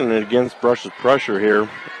it against Brush's pressure here.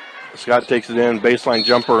 Scott takes it in, baseline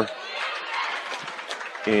jumper.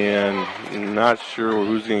 And not sure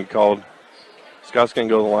who's going to get called. Scott's going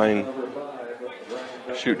to go to the line.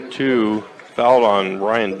 Shoot 2. Fouled on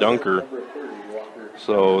Ryan Dunker.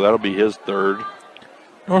 So that'll be his third.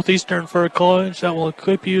 Northeastern for a college that will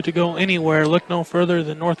equip you to go anywhere. Look no further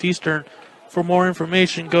than Northeastern. For more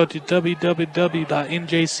information, go to www.njc.edu.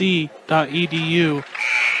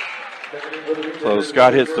 So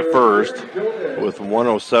Scott hits the first with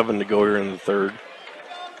 1:07 to go here in the third.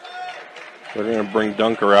 They're going to bring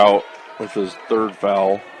Dunker out with his third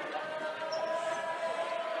foul.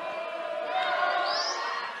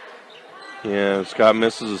 And Scott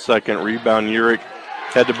misses a second. Rebound, Urick.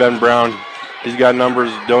 Head to Ben Brown. He's got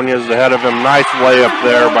numbers. Donez ahead of him. Nice layup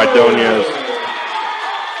there by Donez.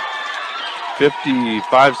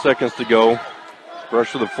 55 seconds to go.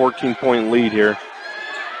 Brush with a 14-point lead here.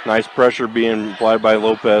 Nice pressure being applied by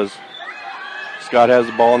Lopez. Scott has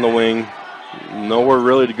the ball in the wing. Nowhere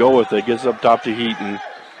really to go with it. Gets up top to Heaton.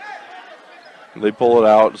 They pull it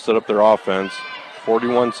out to set up their offense.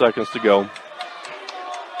 41 seconds to go.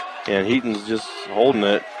 And Heaton's just holding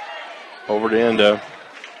it over to Enda.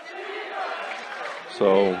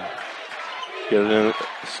 So get it in.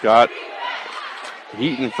 Scott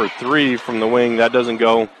Heaton for 3 from the wing. That doesn't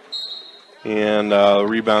go. And the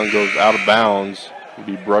rebound goes out of bounds. It'll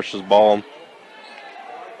be Brush's ball.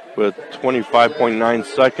 With 25.9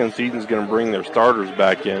 seconds, Eaton's going to bring their starters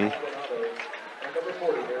back in.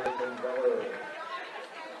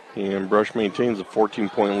 And Brush maintains a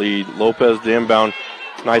 14-point lead. Lopez to inbound.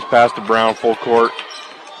 Nice pass to Brown, full court.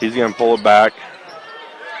 He's going to pull it back.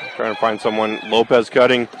 Trying to find someone. Lopez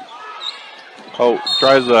cutting. Oh,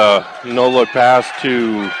 tries a no-look pass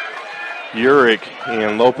to Urick,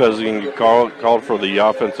 and Lopez is going to get called for the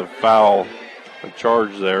offensive foul, a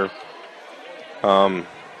charge there. Wasn't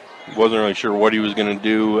really sure what he was going to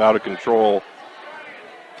do, out of control.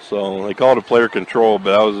 So they called it player control,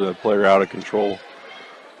 but that was a player out of control.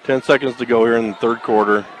 10 seconds to go here in the third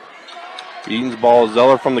quarter. Eaton's ball,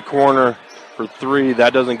 Zeller from the corner for 3.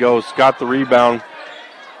 That doesn't go. Scott the rebound.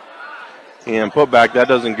 And put back, that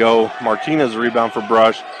doesn't go. Martinez rebound for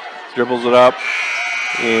Brush. Dribbles it up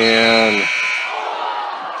and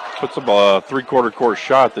puts up a three-quarter court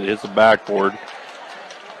shot that hits the backboard.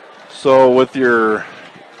 So with your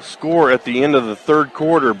score at the end of the third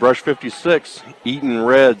quarter, Brush 56, Eaton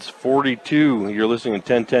Reds 42. You're listening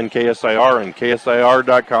to 1010 KSIR and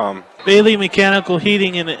KSIR.com. Bailey Mechanical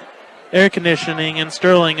Heating and Air Conditioning in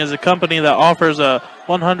Sterling is a company that offers a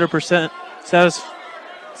 100%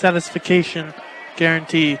 satisfaction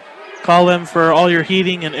guarantee. Call them for all your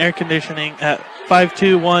heating and air conditioning at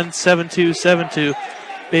 521-7272.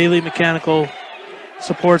 Bailey Mechanical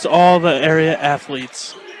supports all the area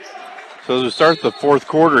athletes. So as we start the fourth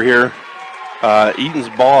quarter here, Eaton's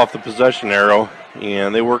ball off the possession arrow,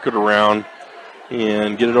 and they work it around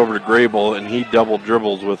and get it over to Grable, and he double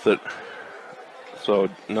dribbles with it. So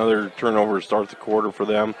another turnover to start the quarter for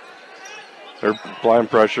them. They're applying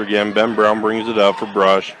pressure again. Ben Brown brings it up for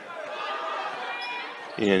Brush.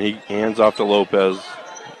 And he hands off to Lopez.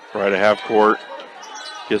 Right at half court.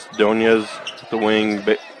 Gets Donez at the wing.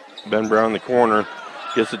 Ben Brown in the corner.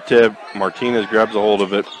 Gets a tip. Martinez grabs a hold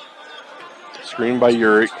of it. Screen by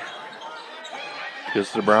Urick.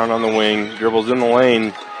 Gets to Brown on the wing. Dribbles in the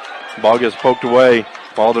lane. Ball gets poked away.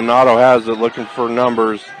 Maldonado has it, looking for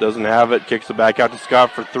numbers. Doesn't have it. Kicks it back out to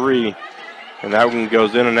Scott for three. And that one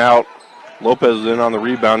goes in and out. Lopez is in on the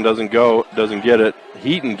rebound. Doesn't get it.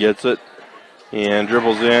 Eaton gets it. And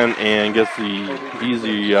dribbles in and gets the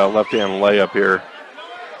easy left-hand layup here.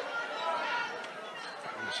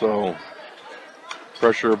 So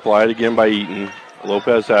pressure applied again by Eaton.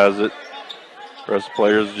 Lopez has it. Rest of the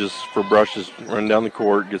players just for Brush just run down the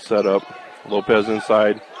court, get set up. Lopez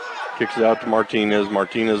inside, kicks it out to Martinez.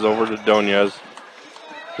 Martinez over to Donez.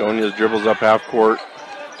 Donez dribbles up half court.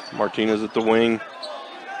 Martinez at the wing.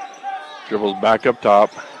 Dribbles back up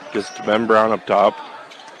top. Gets to Ben Brown up top.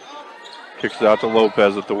 Kicks it out to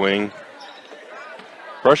Lopez at the wing.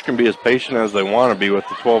 Brush can be as patient as they want to be with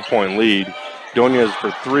the 12-point lead. Donez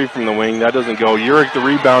for three from the wing. That doesn't go. Urick the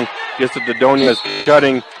rebound. Gets it to Donez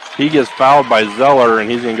cutting. He gets fouled by Zeller,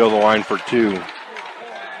 and he's going to go to the line for two.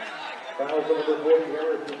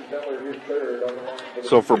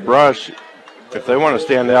 So for Brush, if they want to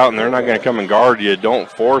stand out and they're not going to come and guard you, don't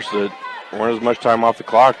force it. Run as much time off the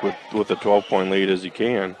clock with a 12-point lead as you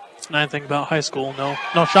can. It's the nice thing about high school. No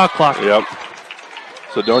shot clock. Yep.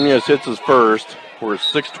 So Donez hits his first. We're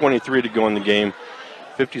 6:23 to go in the game.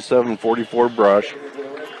 57-44 Brush.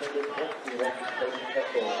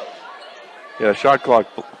 Yeah, shot clock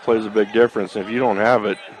plays a big difference. If you don't have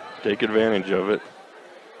it, take advantage of it.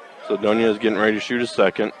 So Donez getting ready to shoot a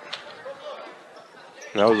second.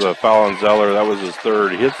 That was a foul on Zeller. That was his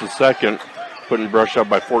third. He hits the second, putting Brush up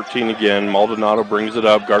by 14 again. Maldonado brings it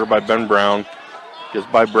up, guarded by Ben Brown. Gets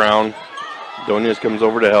by Brown. Donez comes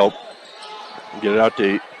over to help. Get it out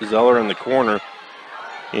to Zeller in the corner.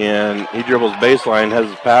 And he dribbles baseline, has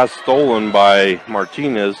his pass stolen by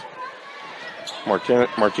Martinez.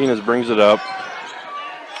 Martinez brings it up.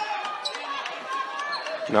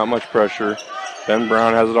 Not much pressure. Ben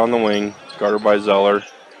Brown has it on the wing, guarded by Zeller.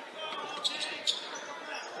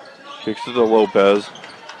 Kicks it to Lopez.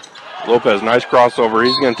 Lopez, nice crossover.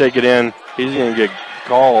 He's going to take it in. He's going to get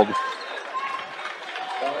called.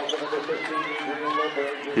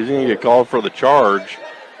 He's going to get called for the charge.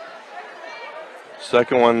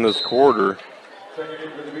 Second one this quarter.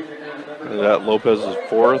 Is that Lopez's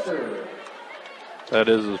fourth? That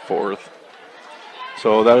is his fourth.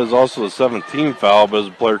 So that is also the 17th foul, but as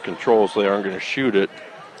a player controls, so they aren't going to shoot it.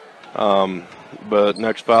 But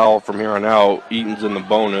next foul from here on out, Eaton's in the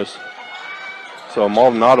bonus. So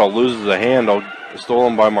Maldonado loses a handle,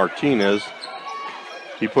 stolen by Martinez.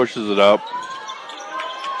 He pushes it up.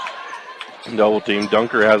 Double team.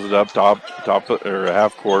 Dunker has it up top or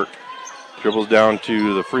half court. Dribbles down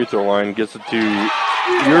to the free throw line, gets it to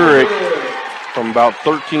Urick from about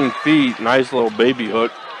 13 feet. Nice little baby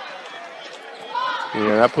hook. And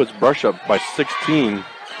that puts Brush up by 16.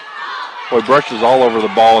 Boy, Brush is all over the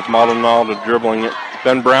ball with Maldonado dribbling it.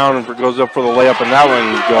 Ben Brown goes up for the layup, and that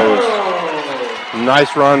one goes.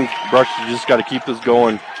 Nice run. Brush just got to keep this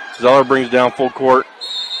going. Zeller brings down full court,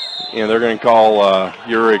 and they're going to call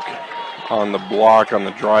Urick on the block on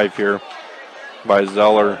the drive here by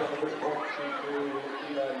Zeller.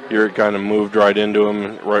 Urick kind of moved right into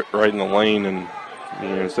him, right in the lane, and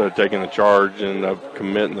instead of taking the charge, ended up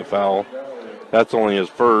committing the foul. That's only his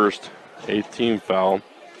first, 8th team foul.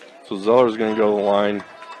 So Zeller's going to go to the line,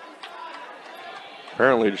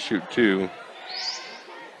 apparently to shoot two.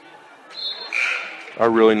 I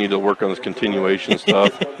really need to work on this continuation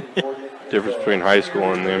stuff. Difference between high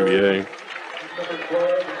school and the NBA.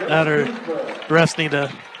 That or the refs need to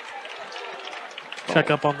check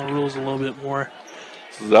up on the rules a little bit more.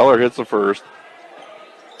 Zeller hits the first.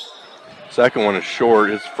 Second one is short,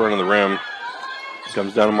 hits the front of the rim.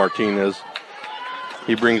 Comes down to Martinez.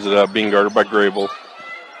 He brings it up, being guarded by Grable.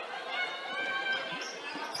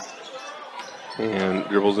 And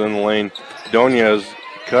dribbles in the lane. Donez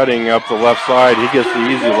cutting up the left side. He gets the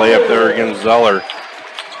easy layup there against Zeller.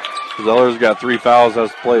 Zeller's got 3 fouls, has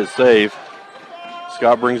to play it safe.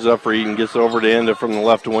 Scott brings it up for Eaton, gets over to Enda from the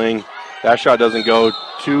left wing. That shot doesn't go.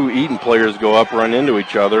 2 Eaton players go up, run into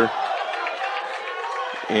each other.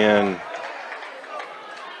 And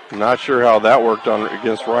I'm not sure how that worked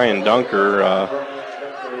against Ryan Dunker.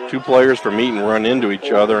 2 players from Eaton run into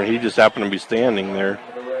each other, and he just happened to be standing there.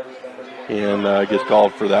 And gets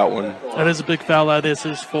called for that one. That is a big foul. That is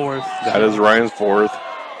his fourth. That is Ryan's fourth.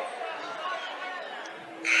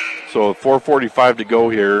 So 4:45 to go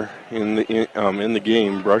here in the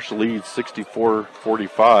game. Brush leads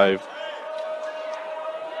 64-45.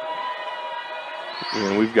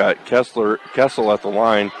 And we've got Kessel at the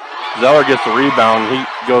line. Zeller gets the rebound. He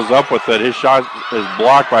goes up with it. His shot is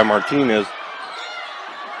blocked by Martinez.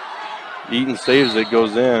 Eaton saves it,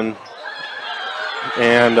 goes in.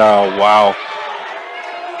 And wow.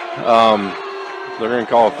 They're going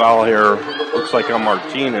to call a foul here. Looks like on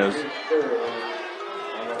Martinez.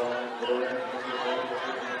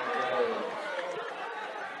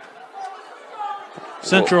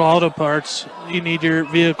 Central Auto Parts, you need your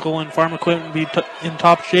vehicle and farm equipment to be in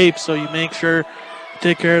top shape, so you make sure to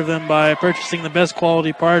take care of them by purchasing the best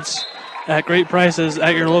quality parts at great prices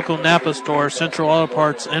at your local Napa store, Central Auto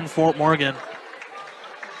Parts in Fort Morgan.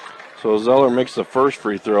 So Zeller makes the first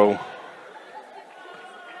free throw.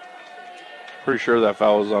 Pretty sure that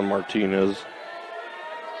foul was on Martinez.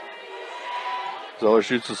 Zeller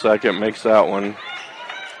shoots the second, makes that one.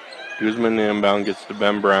 Guzman the inbound, gets to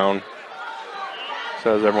Ben Brown.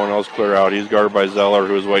 Says everyone else clear out. He's guarded by Zeller,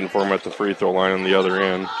 who is waiting for him at the free throw line on the other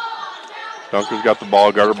end. Dunker's got the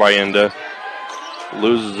ball, guarded by Inda.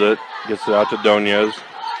 Loses it, gets it out to Donez.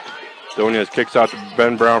 Donez kicks out to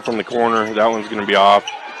Ben Brown from the corner. That one's going to be off.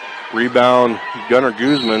 Rebound, Gunnar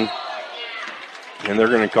Guzman. And they're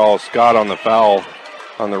going to call Scott on the foul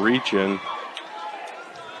on the reach-in.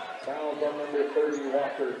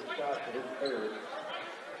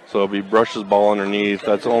 So it'll be Brush's ball underneath.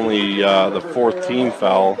 That's only the fourth team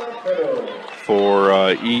foul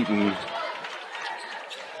for Eaton.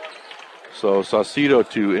 So Saucedo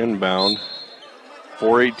to inbound.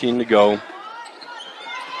 4:18 to go.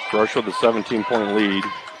 Brush with a 17-point lead.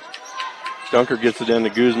 Dunker gets it into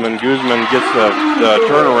Guzman. Guzman gets the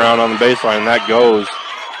turnaround on the baseline. That goes.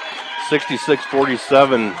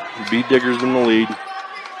 66-47. B Diggers in the lead.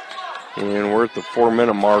 And we're at the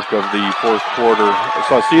 4-minute mark of the fourth quarter.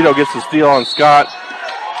 Saucedo gets the steal on Scott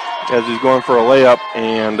as he's going for a layup,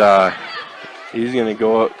 and he's going to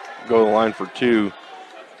go to the line for two.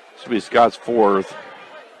 This will be Scott's fourth.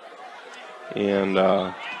 And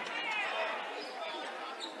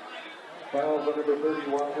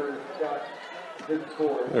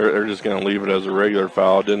they're just going to leave it as a regular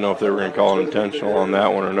foul. Didn't know if they were going to call it intentional on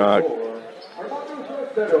that one or not.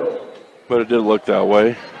 But it did look that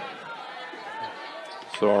way.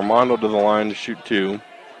 So Armando to the line to shoot two.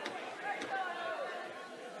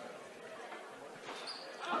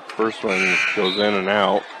 First one goes in and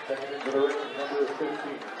out.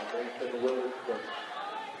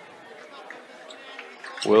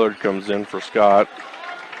 Willard comes in for Scott.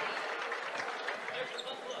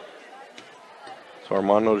 So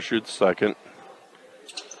Armando to shoot the second.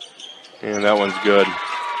 And that one's good.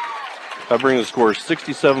 That brings the score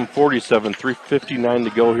 67-47, 3:59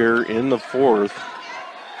 to go here in the fourth.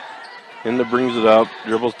 Inda brings it up,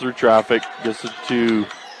 dribbles through traffic, gets it to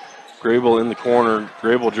Grable in the corner.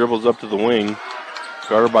 Grable dribbles up to the wing,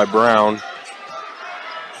 guarded by Brown.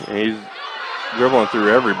 And he's dribbling through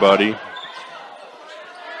everybody.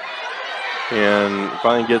 And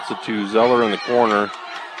finally gets it to Zeller in the corner.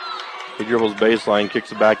 He dribbles baseline,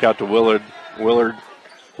 kicks it back out to Willard. Willard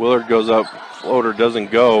goes up, floater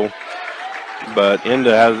doesn't go, but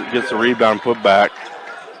Inda gets the rebound put back.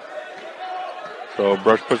 So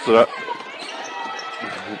Brush puts it up.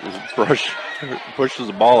 Brush pushes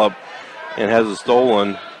the ball up and has it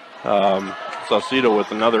stolen. Saucedo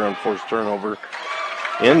with another unforced turnover.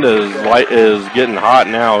 Inda is getting hot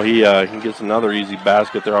now. He gets another easy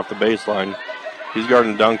basket there off the baseline. He's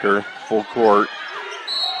guarding Dunker, full court.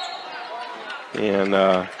 And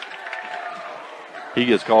he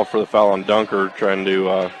gets called for the foul on Dunker, trying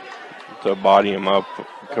to body him up,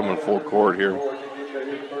 coming full court here.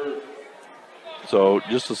 So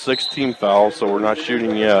just a 6-team foul, so we're not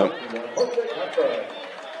shooting yet.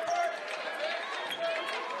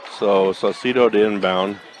 So Saucedo to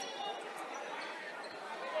inbound.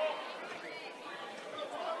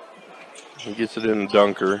 He gets it in to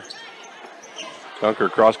Dunker. Dunker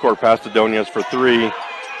cross-court pass to Donez for three.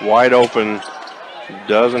 Wide open.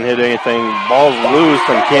 Doesn't hit anything. Ball's loose,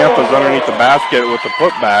 and Campa's underneath the basket with the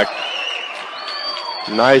putback.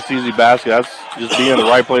 Nice, easy basket. That's just being in the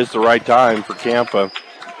right place at the right time for Campa.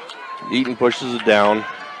 Eaton pushes it down.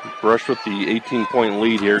 Brush with the 18-point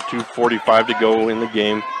lead here. 2:45 to go in the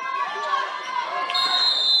game.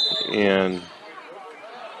 And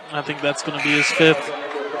I think that's going to be his fifth.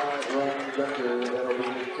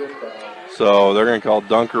 So they're going to call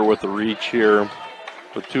Dunker with the reach here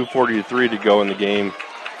with 2:43 to go in the game.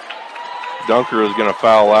 Dunker is going to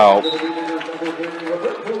foul out.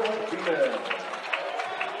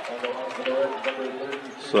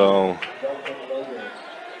 So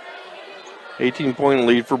 18-point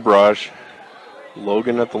lead for Brush.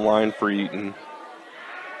 Logan at the line for Eaton.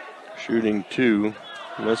 Shooting two.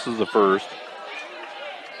 Misses the first.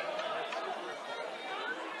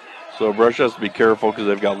 So Brush has to be careful because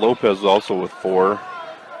they've got Lopez also with four.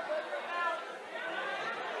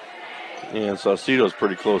 And Saucedo's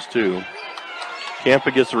pretty close too.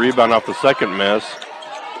 Campa gets the rebound off the second miss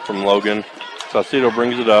from Logan. Saucedo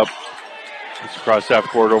brings it up. It's across half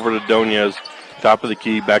court over to Donez. Top of the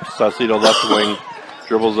key, back to Saucedo, left wing.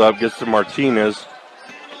 Dribbles up, gets to Martinez.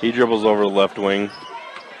 He dribbles over the left wing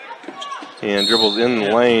and dribbles in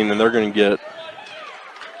the lane, and they're going to get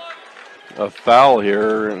a foul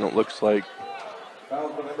here, and it looks like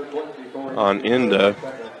on Inda,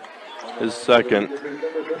 his second.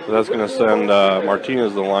 So that's going to send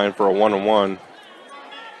Martinez to the line for a 1-on-1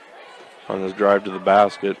 on his drive to the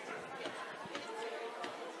basket.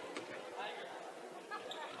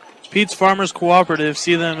 Pete's Farmers Cooperative,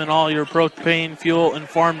 see them in all your propane, fuel, and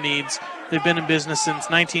farm needs. They've been in business since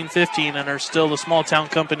 1915 and are still the small town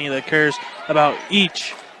company that cares about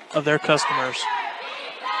each of their customers.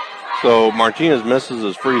 So Martinez misses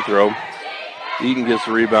his free throw. Eaton gets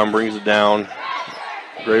the rebound, brings it down.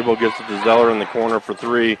 Grable gets it to Zeller in the corner for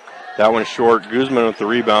three. That one's short. Guzman with the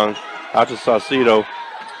rebound. Out to Saucedo.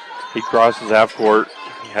 He crosses half court.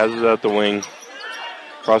 He has it at the wing.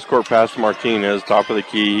 Cross court pass to Martinez. Top of the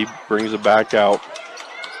key. He brings it back out.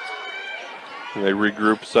 And they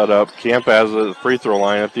regroup, set up. Camp has a free throw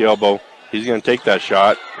line at the elbow. He's going to take that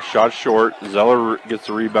shot. Shot short. Zeller gets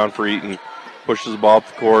the rebound for Eaton. Pushes the ball up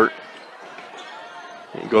the court.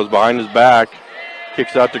 He goes behind his back.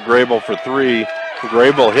 Kicks out to Grable for three.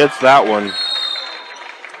 Grable hits that one.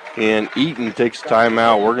 And Eaton takes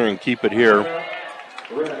timeout. We're going to keep it here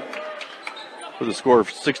with a score of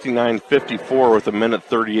 69-54 with a minute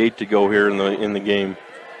 38 to go here in the game.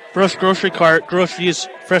 Brush Grocery Cart, groceries,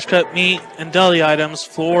 fresh cut meat, and deli items,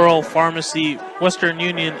 floral, pharmacy, Western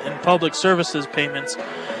Union, and public services payments,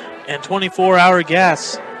 and 24-hour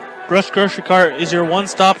gas. Brush Grocery Cart is your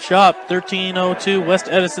one-stop shop, 1302 West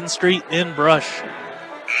Edison Street in Brush.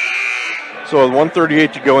 So with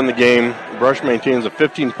 1:38 to go in the game, Brush maintains a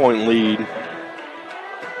 15-point lead.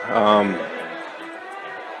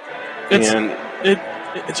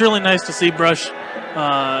 It's really nice to see Brush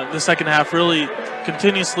the second half really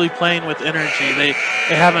continuously playing with energy. They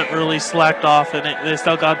haven't really slacked off, and they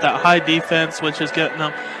still got that high defense, which is getting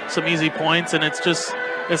them some easy points, and it's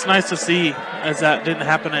nice to see, as that didn't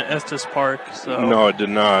happen at Estes Park. So. No, it did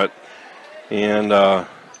not. And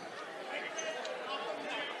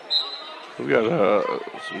we got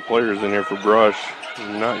some players in here for Brush.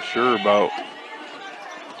 I'm not sure about.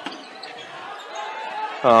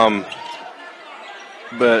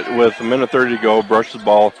 But with a minute 30 to go, Brush the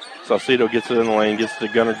ball. Saucedo gets it in the lane, gets to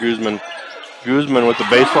Gunnar Guzman. Guzman with the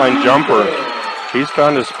baseline jumper. He's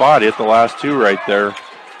found his spot. He hit the last two right there.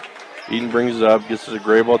 Eaton brings it up, gets it to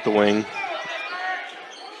Grable at the wing.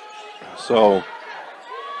 So,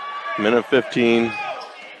 minute 15,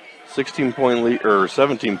 16-point lead or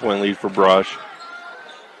 17-point lead for Brush.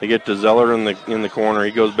 They get to Zeller in the corner.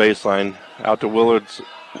 He goes baseline out to Willard.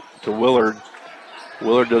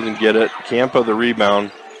 Willard doesn't get it. Campa the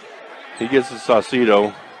rebound. He gets to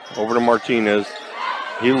Saucedo. Over to Martinez.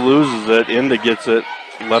 He loses it. Inda gets it.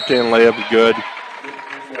 Left-hand layup is good.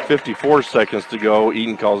 54 seconds to go.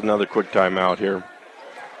 Eaton calls another quick timeout here.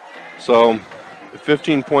 So,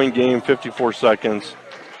 15-point game, 54 seconds.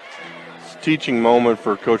 It's a teaching moment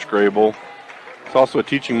for Coach Grable. It's also a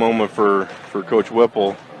teaching moment for Coach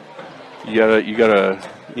Whipple. You gotta,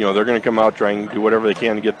 they're gonna come out trying to do whatever they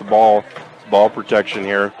can to get the ball. It's ball protection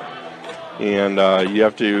here, and you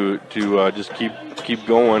have to just keep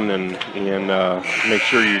going and make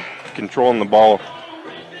sure you're controlling the ball.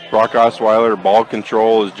 Brock Osweiler, ball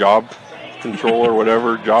control is job control or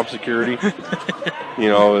whatever, job security. They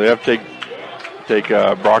have to take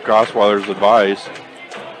Brock Osweiler's advice.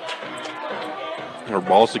 Or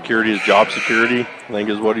ball security is job security, I think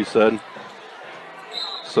is what he said.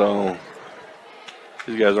 So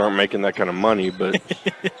these guys aren't making that kind of money, but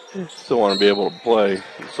still want to be able to play.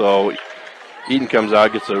 So Eaton comes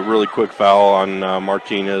out, gets a really quick foul on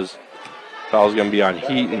Martinez. Foul's going to be on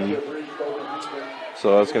Heaton.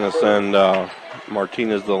 So that's going to send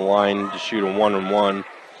Martinez to the line to shoot a 1-on-1.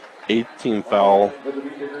 8th-team foul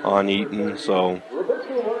on Eaton. So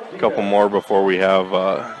a couple more before we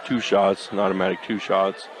have 2 shots, an automatic 2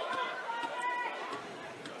 shots.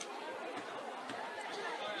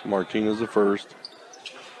 So Martinez the first.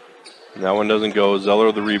 And that one doesn't go.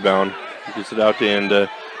 Zeller the rebound. Gets it out to Inda.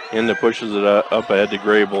 Inda pushes it up ahead to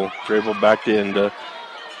Grable. Grable back to Inda.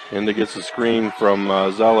 Inda gets a screen from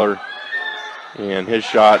Zeller. And his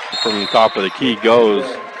shot from the top of the key goes.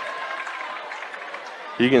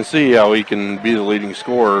 You can see how he can be the leading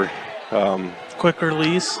scorer. Quick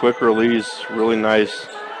release. Quick release, really nice.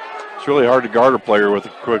 It's really hard to guard a player with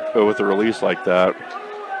a release like that.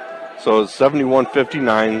 So it's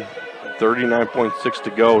 71-59, 39.6 to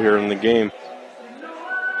go here in the game.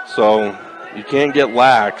 So you can't get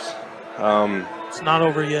lax. It's not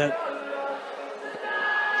over yet.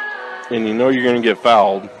 And you know you're going to get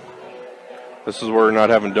fouled. This is where not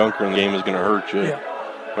having Dunker in the game is going to hurt you. Yeah.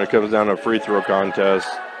 When it comes down to a free throw contest,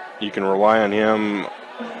 you can rely on him,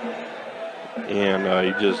 and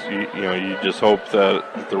you just hope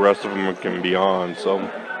that the rest of them can be on. So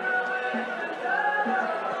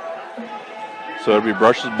it'll be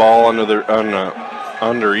Brush's ball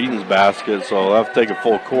under Eaton's basket, so they'll have to take a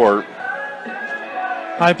full court.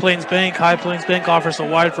 High Plains Bank offers a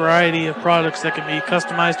wide variety of products that can be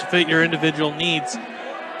customized to fit your individual needs.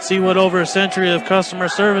 See what over a century of customer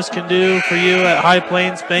service can do for you at High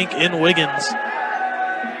Plains Bank in Wiggins.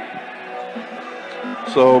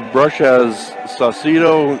 So Brush has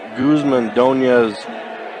Saucedo, Guzman, Doñez,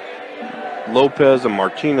 Lopez, and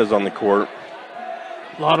Martinez on the court.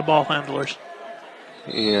 A lot of ball handlers.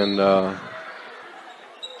 And the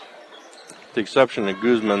exception of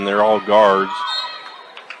Guzman, they're all guards.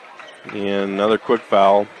 And another quick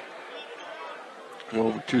foul. A little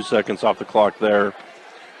over 2 seconds off the clock there.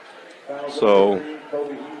 So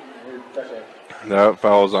that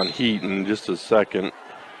foul is on Heat in just a second.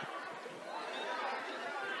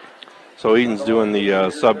 So Eaton's doing the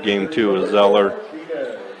sub game too with Zeller.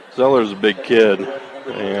 Zeller's a big kid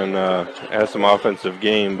and has some offensive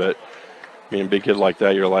game, but being a big kid like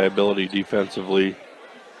that, you're a liability defensively.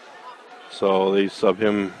 So they're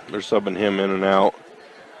subbing him in and out.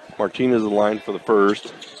 Martinez is lined for the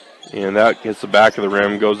first, and that hits the back of the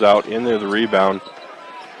rim, goes out into the rebound.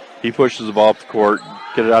 He pushes the ball up the court,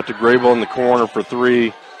 get it out to Grable in the corner for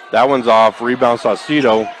three. That one's off, rebound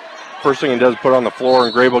Saucedo. First thing he does is put it on the floor,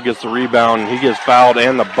 and Grable gets the rebound. He gets fouled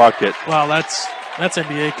and the bucket. Wow, that's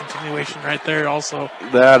NBA continuation right there also.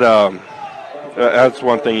 That's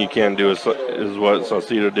one thing you can't do is what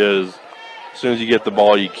Saucedo did. Is as soon as you get the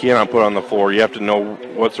ball, you cannot put it on the floor. You have to know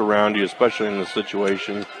what's around you, especially in this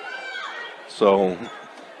situation. So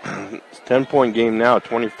it's a 10-point game now,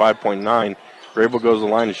 25.9. Grable goes to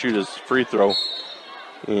the line to shoot his free throw,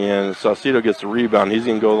 and Saucedo gets the rebound. He's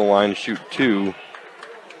going to go to the line and shoot two.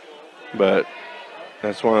 But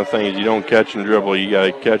that's one of the things, you don't catch and dribble. You got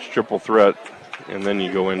to catch triple threat, and then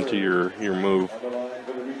you go into your move.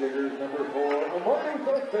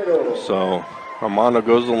 So Armando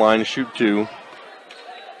goes to the line to shoot two.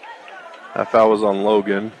 That foul was on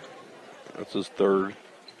Logan. That's his third.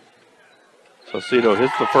 Saucedo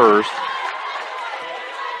hits the first.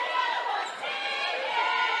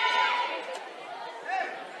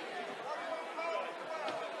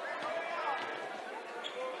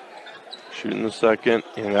 Shooting the second,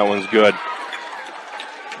 and that one's good.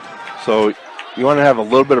 So you want to have a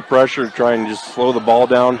little bit of pressure to try and just slow the ball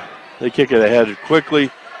down. They kick it ahead quickly.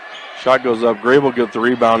 Shot goes up. Grable gets the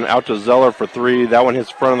rebound out to Zeller for three. That one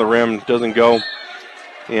hits the front of the rim, doesn't go.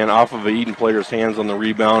 And off of an Eaton player's hands on the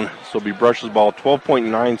rebound. So it'll be Brush's ball.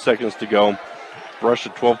 12.9 seconds to go. Brush a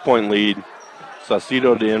 12-point lead.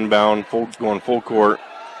 Saucedo to inbound, going full court.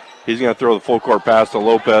 He's going to throw the full court pass to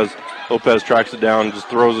Lopez. Lopez tracks it down, just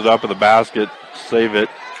throws it up at the basket, save it.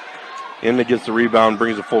 Inda gets the rebound,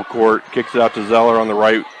 brings it full court, kicks it out to Zeller on the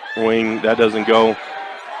right wing. That doesn't go.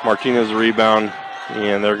 Martinez the rebound,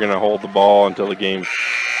 and they're going to hold the ball until the game.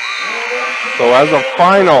 So as a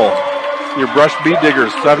final, your Brush Beat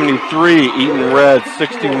Diggers 73, Eaton Red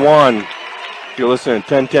 61. You're listening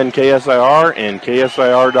to 1010 KSIR and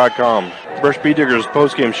KSIR.com. Brush Beat Diggers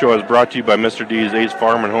postgame show is brought to you by Mr. D's Ace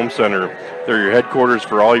Farm and Home Center. They're your headquarters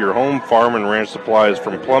for all your home, farm, and ranch supplies,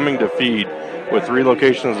 from plumbing to feed, with 3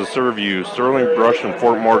 locations to serve you: Sterling, Brush, and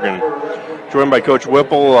Fort Morgan. Joined by Coach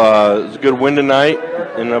Whipple. It's a good win tonight,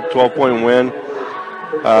 ended up 12-point win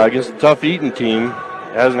against a tough Eaton team.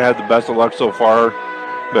 Hasn't had the best of luck so far,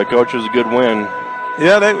 but Coach, was a good win.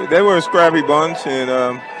 Yeah, they were a scrappy bunch,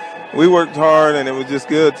 and we worked hard, and it was just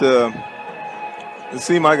good to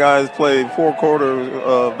see my guys play 4 quarters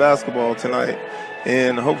of basketball tonight.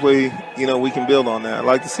 And hopefully, we can build on that. I'd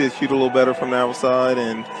like to see us shoot a little better from the outside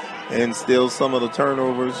and steal some of the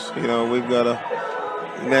turnovers. We've got to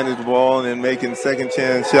manage the ball and then making second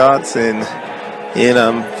chance shots and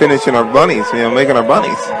finishing our bunnies, making our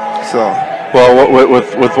bunnies. So. Well,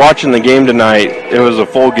 with watching the game tonight, it was a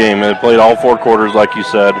full game. They played all 4 quarters, like you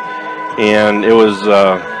said, and it was,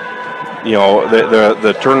 the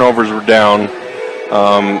turnovers were down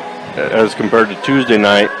as compared to Tuesday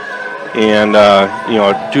night. And,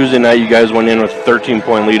 Tuesday night you guys went in with a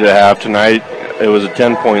 13-point lead at half. Tonight it was a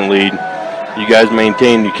 10-point lead. You guys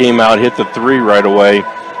maintained. You came out, hit the 3 right away.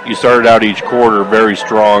 You started out each quarter very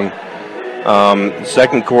strong.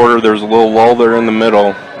 Second quarter, there was a little lull there in the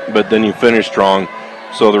middle, but then you finished strong.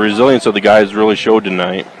 So the resilience of the guys really showed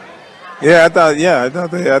tonight. Yeah,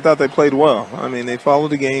 I thought they played well. I mean, they followed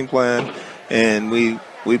the game plan, and we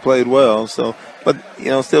played well. So, but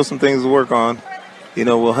still some things to work on.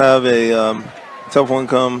 We'll have a tough one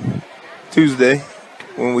come Tuesday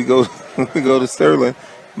when we go when we go to Sterling.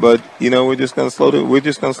 But we're just gonna slow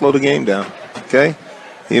the game down. Okay,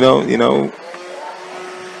 we're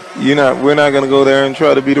not gonna go there and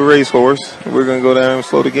try to be the racehorse. We're gonna go there and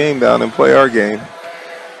slow the game down and play our game.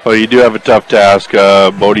 Well, you do have a tough task.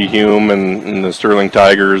 Bodie Hume and the Sterling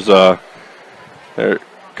Tigers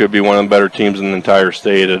could be one of the better teams in the entire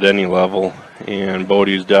state at any level. And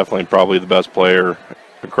Bodie's definitely probably the best player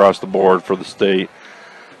across the board for the state.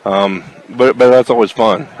 But that's always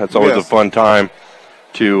fun. That's always a fun time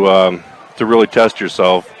to really test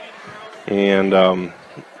yourself. And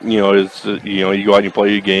you go out and you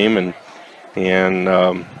play your game,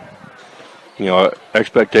 and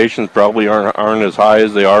expectations probably aren't as high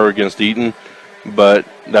as they are against Eaton, but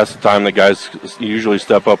that's the time that guys usually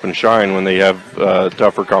step up and shine when they have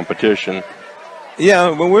tougher competition.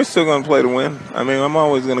 Yeah, but we're still going to play to win. I mean, I'm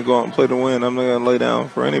always going to go out and play to win. I'm not going to lay down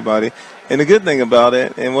for anybody. And the good thing about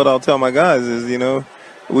it, and what I'll tell my guys is,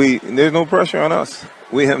 there's no pressure on us.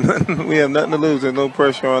 We have nothing to lose. There's no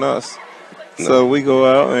pressure on us. No. So we go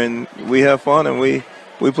out and we have fun, and we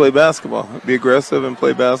play basketball. Be aggressive and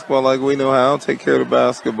play basketball like we know how. Take care of the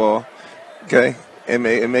basketball, okay, and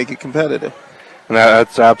make it competitive. And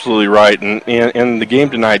that's absolutely right. And the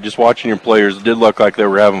game tonight, just watching your players, it did look like they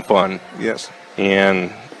were having fun. Yes.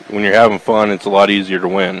 And when you're having fun, it's a lot easier to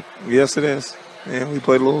win. Yes, it is. And we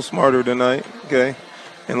played a little smarter tonight, okay?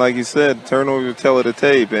 And like you said, turnover, tell it a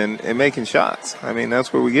tape, and making shots. I mean,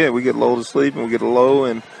 that's where we get. We get low to sleep, and we get low,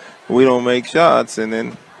 and we don't make shots, and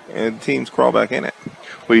then teams crawl back in it.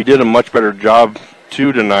 Well, you did a much better job,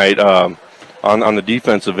 too, tonight on the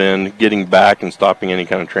defensive end, getting back and stopping any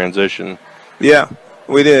kind of transition. Yeah.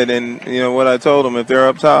 We did, and what I told them, if they're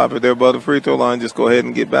up top, if they're above the free throw line, just go ahead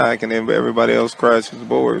and get back, and then everybody else crashes the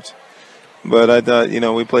boards. But I thought,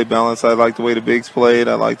 we played balanced. I liked the way the bigs played.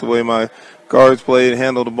 I liked the way my guards played,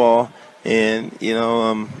 handled the ball, and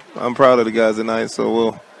I'm proud of the guys tonight.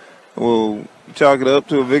 So we'll chalk it up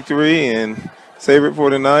to a victory and save it for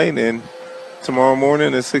tonight. And tomorrow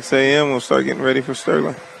morning at 6 a.m. we'll start getting ready for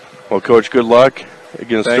Sterling. Well, Coach, good luck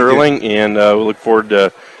against Sterling, and we look forward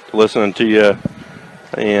to listening to you.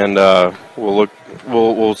 And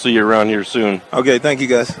we'll see you around here soon. Okay, thank you,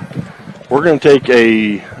 guys. We're going to take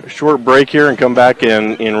a short break here and come back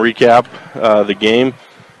and recap the game.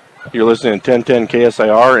 You're listening to 1010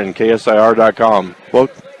 KSIR and KSIR.com.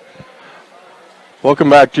 Welcome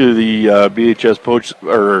back to the BHS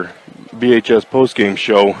post-game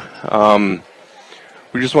show.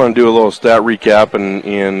 We just want to do a little stat recap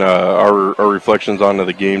and our reflections onto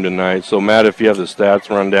the game tonight. So, Matt, if you have the stats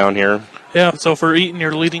run down here. Yeah, so for Eaton,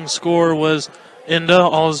 your leading scorer was Inda.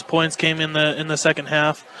 All his points came in the second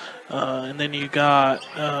half. And then you got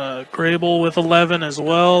Grable with 11 as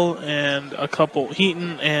well, and a couple,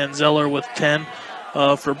 Heaton and Zeller with 10.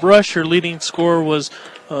 For Brush, your leading scorer was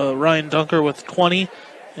Ryan Dunker with 20.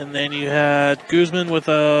 And then you had Guzman with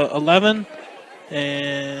 11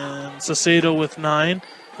 and Sacedo with 9.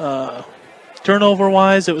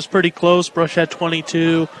 Turnover-wise, it was pretty close. Brush had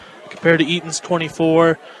 22 compared to Eaton's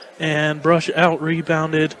 24. And Brush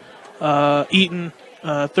out-rebounded Eaton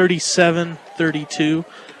 37-32.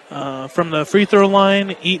 From the free throw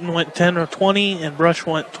line, Eaton went 10 or 20, and Brush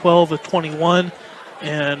went 12 of 21.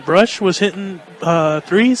 And Brush was hitting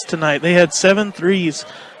threes tonight. They had 7 threes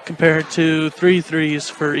compared to 3 threes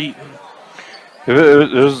for Eaton.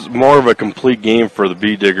 It was more of a complete game for the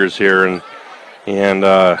Bee Diggers here, and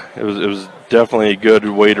it was definitely a good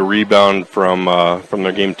way to rebound from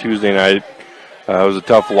their game Tuesday night. It was a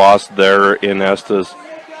tough loss there in Estes,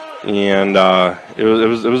 and it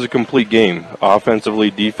was a complete game, offensively,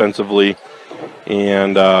 defensively,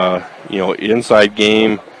 and inside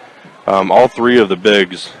game. All 3 of the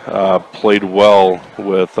bigs played well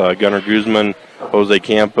with Gunnar Guzman, Jose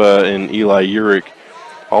Campa, and Eli Urick.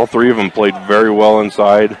 All 3 of them played very well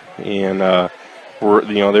inside, and they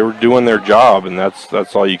were doing their job, and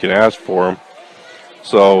that's all you can ask for them.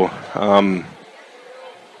 So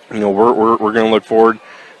we're going to look forward.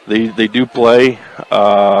 They do play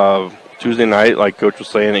Tuesday night, like Coach was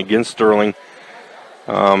saying, against Sterling.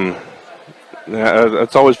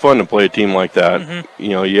 It's always fun to play a team like that.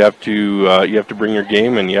 Mm-hmm. You have to bring your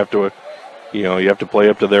game, and you have to play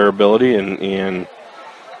up to their ability, and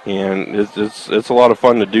it's a lot of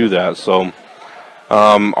fun to do that. So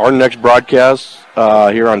our next broadcast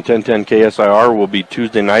here on 1010 KSIR will be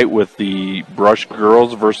Tuesday night with the Brush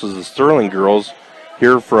girls versus the Sterling girls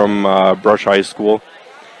here from Brush High School.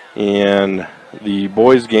 And the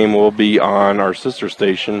boys game will be on our sister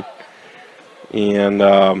station, and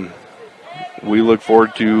we look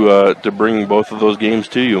forward to bringing both of those games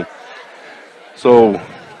to you. So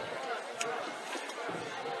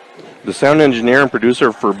the sound engineer and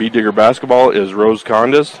producer for Bee Digger basketball is Rose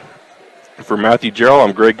Condis. For Matthew Gerald,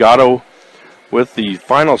 I'm Greg Gatto with the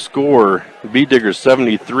final score, Bee Diggers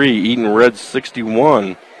 73, Eaton Reds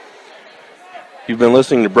 61. You've been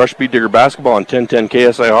listening to Brush Bee Digger basketball on 1010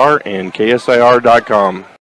 KSIR and KSIR.com.